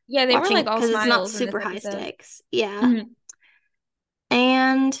stressed Yeah, they were watching like all because it's not smiles in this super high episode. stakes. Yeah. Mm-hmm.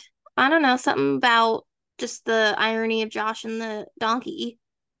 And I don't know, something about just the irony of Josh and the donkey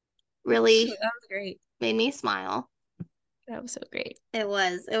really That was great. made me smile. That was so great. It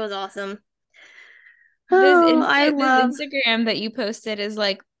was awesome. This Oh, I Insta this love, Instagram that you posted is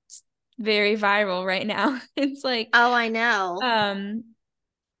like very viral right now. It's like oh, I know. um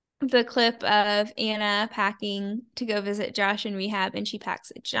the clip of Anna packing to go visit Josh in rehab, and she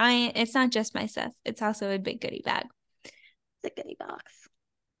packs a giant, it's not just my stuff, it's also a big goodie bag. The goodie box.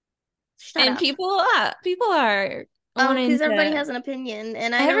 Shut And up. people are Oh, wanting because everybody to has an opinion,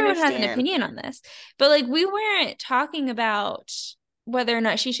 and I don't everyone has an understand. opinion on this. But like we weren't talking about whether or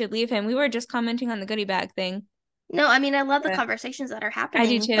not she should leave him. We were just commenting on the goodie bag thing. No, I mean, I love the Yeah. conversations that are I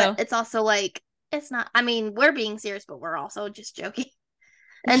do happening, but too. it's also like, it's not, I mean, we're being serious, but we're also just joking.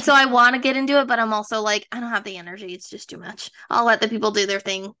 And so I want to get into it, but I'm also like, I don't have the energy. It's just too much. I'll let the people do their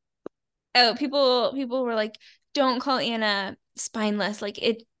thing. Oh, people were like, don't call Anna spineless. Like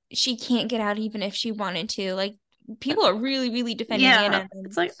it she can't get out even if she wanted to. Like people are really, really defending Yeah, Anna.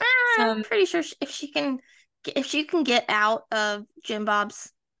 it's And like I'm some pretty sure if she can get out of Jim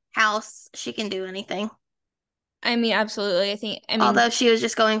Bob's house, she can do anything. I mean, absolutely. I mean, Although she was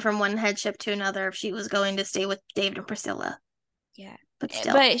just going from one headship to another if she was going to stay with David and Priscilla. yeah. But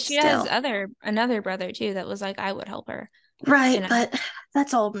But she has still. another brother too that was like, I would help her. Right, And but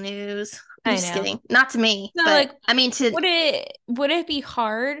that's old news. I'm I just know. kidding. Not to me, So but like I mean to would it be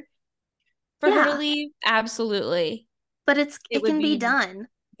hard for her to yeah, leave? Absolutely. but It it would can be be done.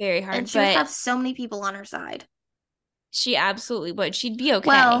 very And hard, she would but have so many people on her side. she absolutely would. She'd be okay,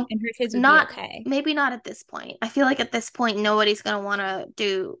 Well, and her kids would be not okay. maybe not at this point. I feel like at this point nobody's gonna want to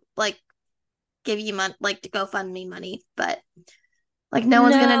do like give you money like to GoFundMe money, but like no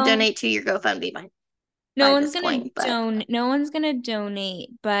one's gonna No, donate to your GoFundMe by this point. no one's gonna donate,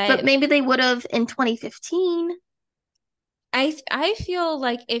 But but maybe they would have in 2015. I feel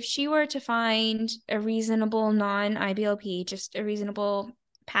like if she were to find a reasonable non-IBLP, just a reasonable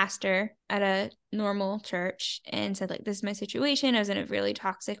pastor at a normal church and said like this is my situation, I was in a really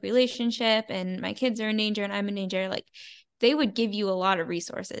toxic relationship and my kids are in danger and I'm in danger, like they would give you a lot of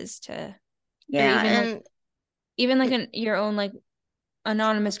resources to or Yeah, and even like your own like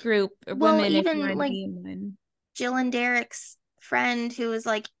anonymous group of well, women if you even wanted to like be in one. Jill and Derek's friend who was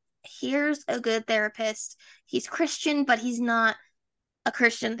like, here's a good therapist. He's Christian, but he's not a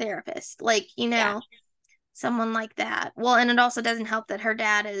Christian therapist. Like, Yeah. someone like that. Well, and it also doesn't help that her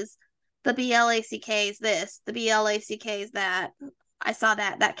dad is the BLACK is this, the BLACK is that. I saw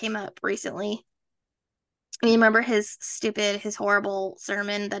that came up recently. You remember his horrible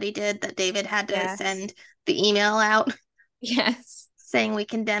sermon that he did that David had to Yes. send the email out Yes. saying we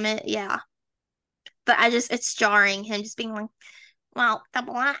condemn it? Yeah. But it's jarring him just being like, well, the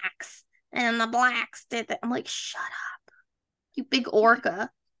blacks and the blacks did that. I'm like, shut up, you big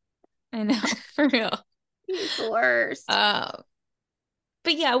orca. I know, for real. He's the worst. Uh,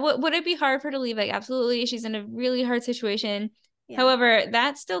 but yeah, would it be hard for her to leave? Like, absolutely. She's in a really hard situation. Yeah. However,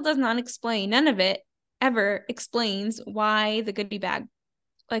 that still does not explain, none of it ever explains why the goodie bag.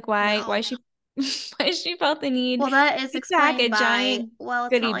 Like why No. she why she felt the need Well, that is to pack a explained by, giant well,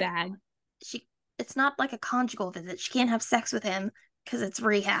 goodie bag. she, it's not like a conjugal visit. She can't have sex with him because it's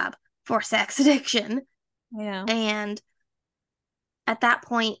rehab for sex addiction. I know. And at that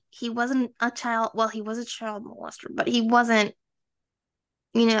point, he wasn't a child. Well, he was a child molester, but he wasn't,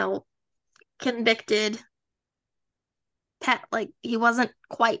 you know, convicted pet, like he wasn't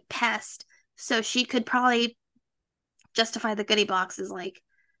quite pest. So she could probably justify the goodie box as like,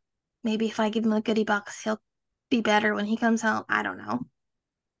 maybe if I give him a goodie box, he'll be better when he comes home. I don't know.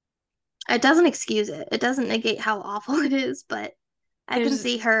 It doesn't excuse it. It doesn't negate how awful it is, but I can There's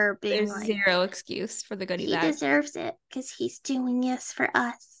see her being there's like, zero excuse for the goodie he bag. deserves it because he's doing this for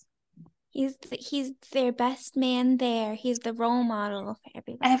us. He's their best man there. He's the role model for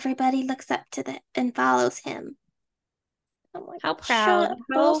everybody. Everybody looks up to the and follows him. I'm like, How proud. shut up,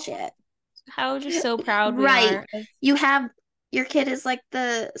 How bullshit. how just so proud we Right. are of You have your kid is like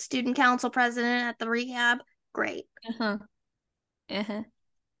the student council president at the rehab. Great. uh-huh. Uh-huh.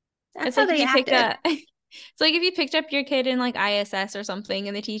 That's It's how like if they you picked acted. up it's like if you picked up your kid in like ISS or something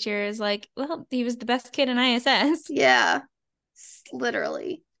and the teacher is like, well, he was the best kid in ISS. Yeah.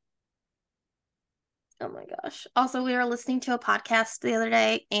 Literally. Oh my gosh. Also, we were listening to a podcast the other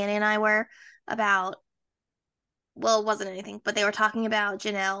day, Annie and I were, about, well, it wasn't anything, but they were talking about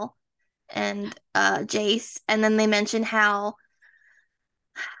Janelle and Jace, and then they mentioned how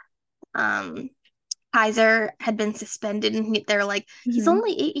um Kaiser had been suspended, and they're like, he's Mhm.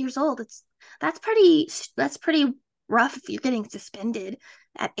 only 8 years old. That's pretty rough if you're getting suspended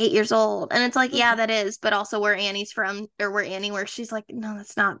at 8 years old. And it's like, yeah, that is, but also where Annie's from, or where she's like, no,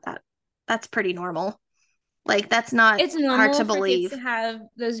 that's not that. That's pretty normal. Like that's not It's hard normal to for kids believe. to have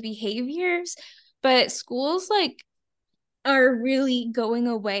those behaviors, but schools like are really going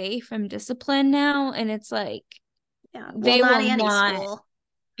away from discipline now, and it's like Yeah. Well, they not will any not, school.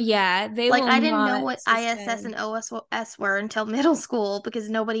 yeah, they Like will I didn't know not what ISS suspend. and OSS were until middle school because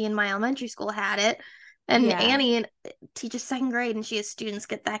nobody in my elementary school had it. And Yeah. Annie teaches second grade and she has students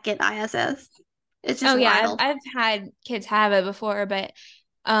get ISS. It's just Oh yeah, I've wild. I've had kids have it before, but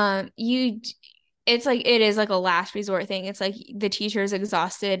it's like it is like a last resort thing. It's like the teacher's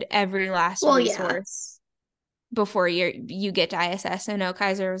exhausted every last Well, yeah. resource before you get to ISS. So no,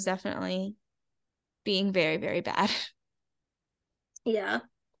 Kaiser was definitely being very, very bad. Yeah.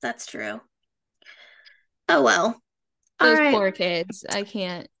 That's true. Oh well. All Those right. poor kids. I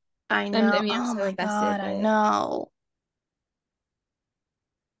can't. I I know. mean, I'm Oh so my invested, God, I but know.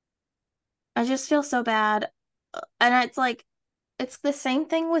 I just feel so bad. And it's like it's the same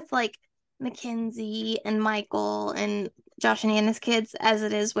thing with like Mackenzie and Michael and Josh and Anna's kids as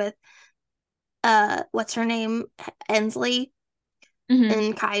it is with what's her name? Ensley hmm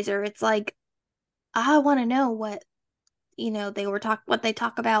and Kaiser. It's like I want to know what they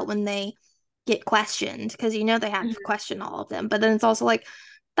talk about when they get questioned because they have to question all of them. But then it's also like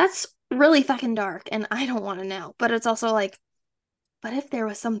that's really fucking dark and I don't want to know. But it's also like, but if there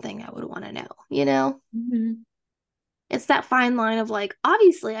was something I would want to know? hmm It's that fine line of like,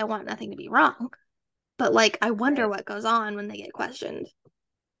 obviously I want nothing to be wrong, but like I wonder Right. what goes on when they get questioned. And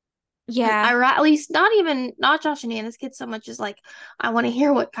Yeah, at least not Josh and Anna's kids so much as like I want to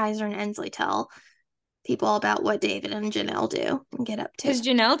hear what Kaiser and Ensley tell people about what David and Janelle do and get up to. because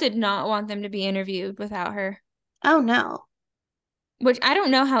Janelle did not want them to be interviewed without her, Oh no. which I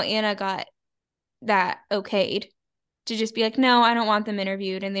don't know how Anna got that okayed to just be like, no, I don't want them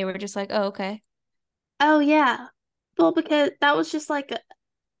interviewed. And they were just like, oh, okay. Oh yeah. Well, because that was just like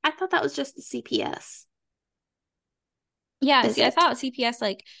I thought that was just the CPS Yeah, see, I visit. thought CPS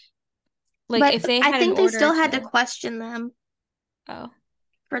like But if they I had an think they order still had to to, question them oh,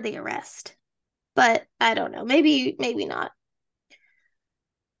 for the arrest. But I don't know. Maybe not.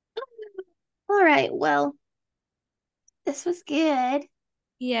 All right. Well, this was good.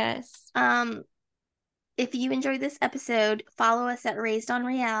 yes. Um, if you enjoyed this episode, follow us at Raised on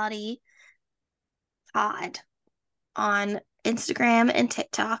Reality Pod on Instagram and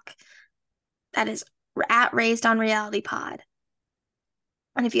TikTok. That is at Raised on Reality Pod.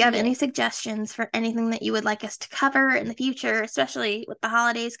 And if you have Yeah. any suggestions for anything that you would like us to cover in the future, especially with the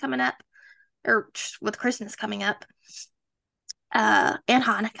holidays coming up or with Christmas coming up, and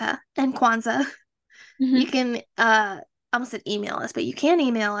Hanukkah and Kwanzaa, you hmm can I almost said email us, but you can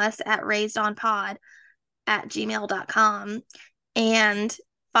email us at raisedonpod@gmail.com and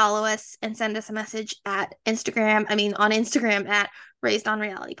follow us and send us a message on Instagram at Raised on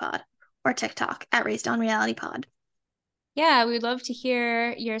Reality Pod or TikTok at Raised on Reality Pod. Yeah, we'd love to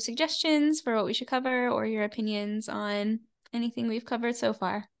hear your suggestions for what we should cover or your opinions on anything we've covered so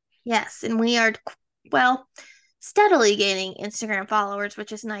far. Yes, and we are, well, steadily gaining Instagram followers,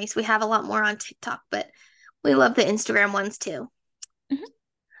 which is nice. We have a lot more on TikTok, but we love the Instagram ones too. Mhm.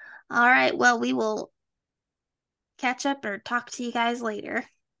 All right, well, we will catch up or talk to you guys later.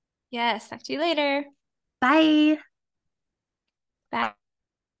 Yes, talk to you later. Bye. Bye.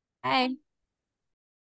 Bye.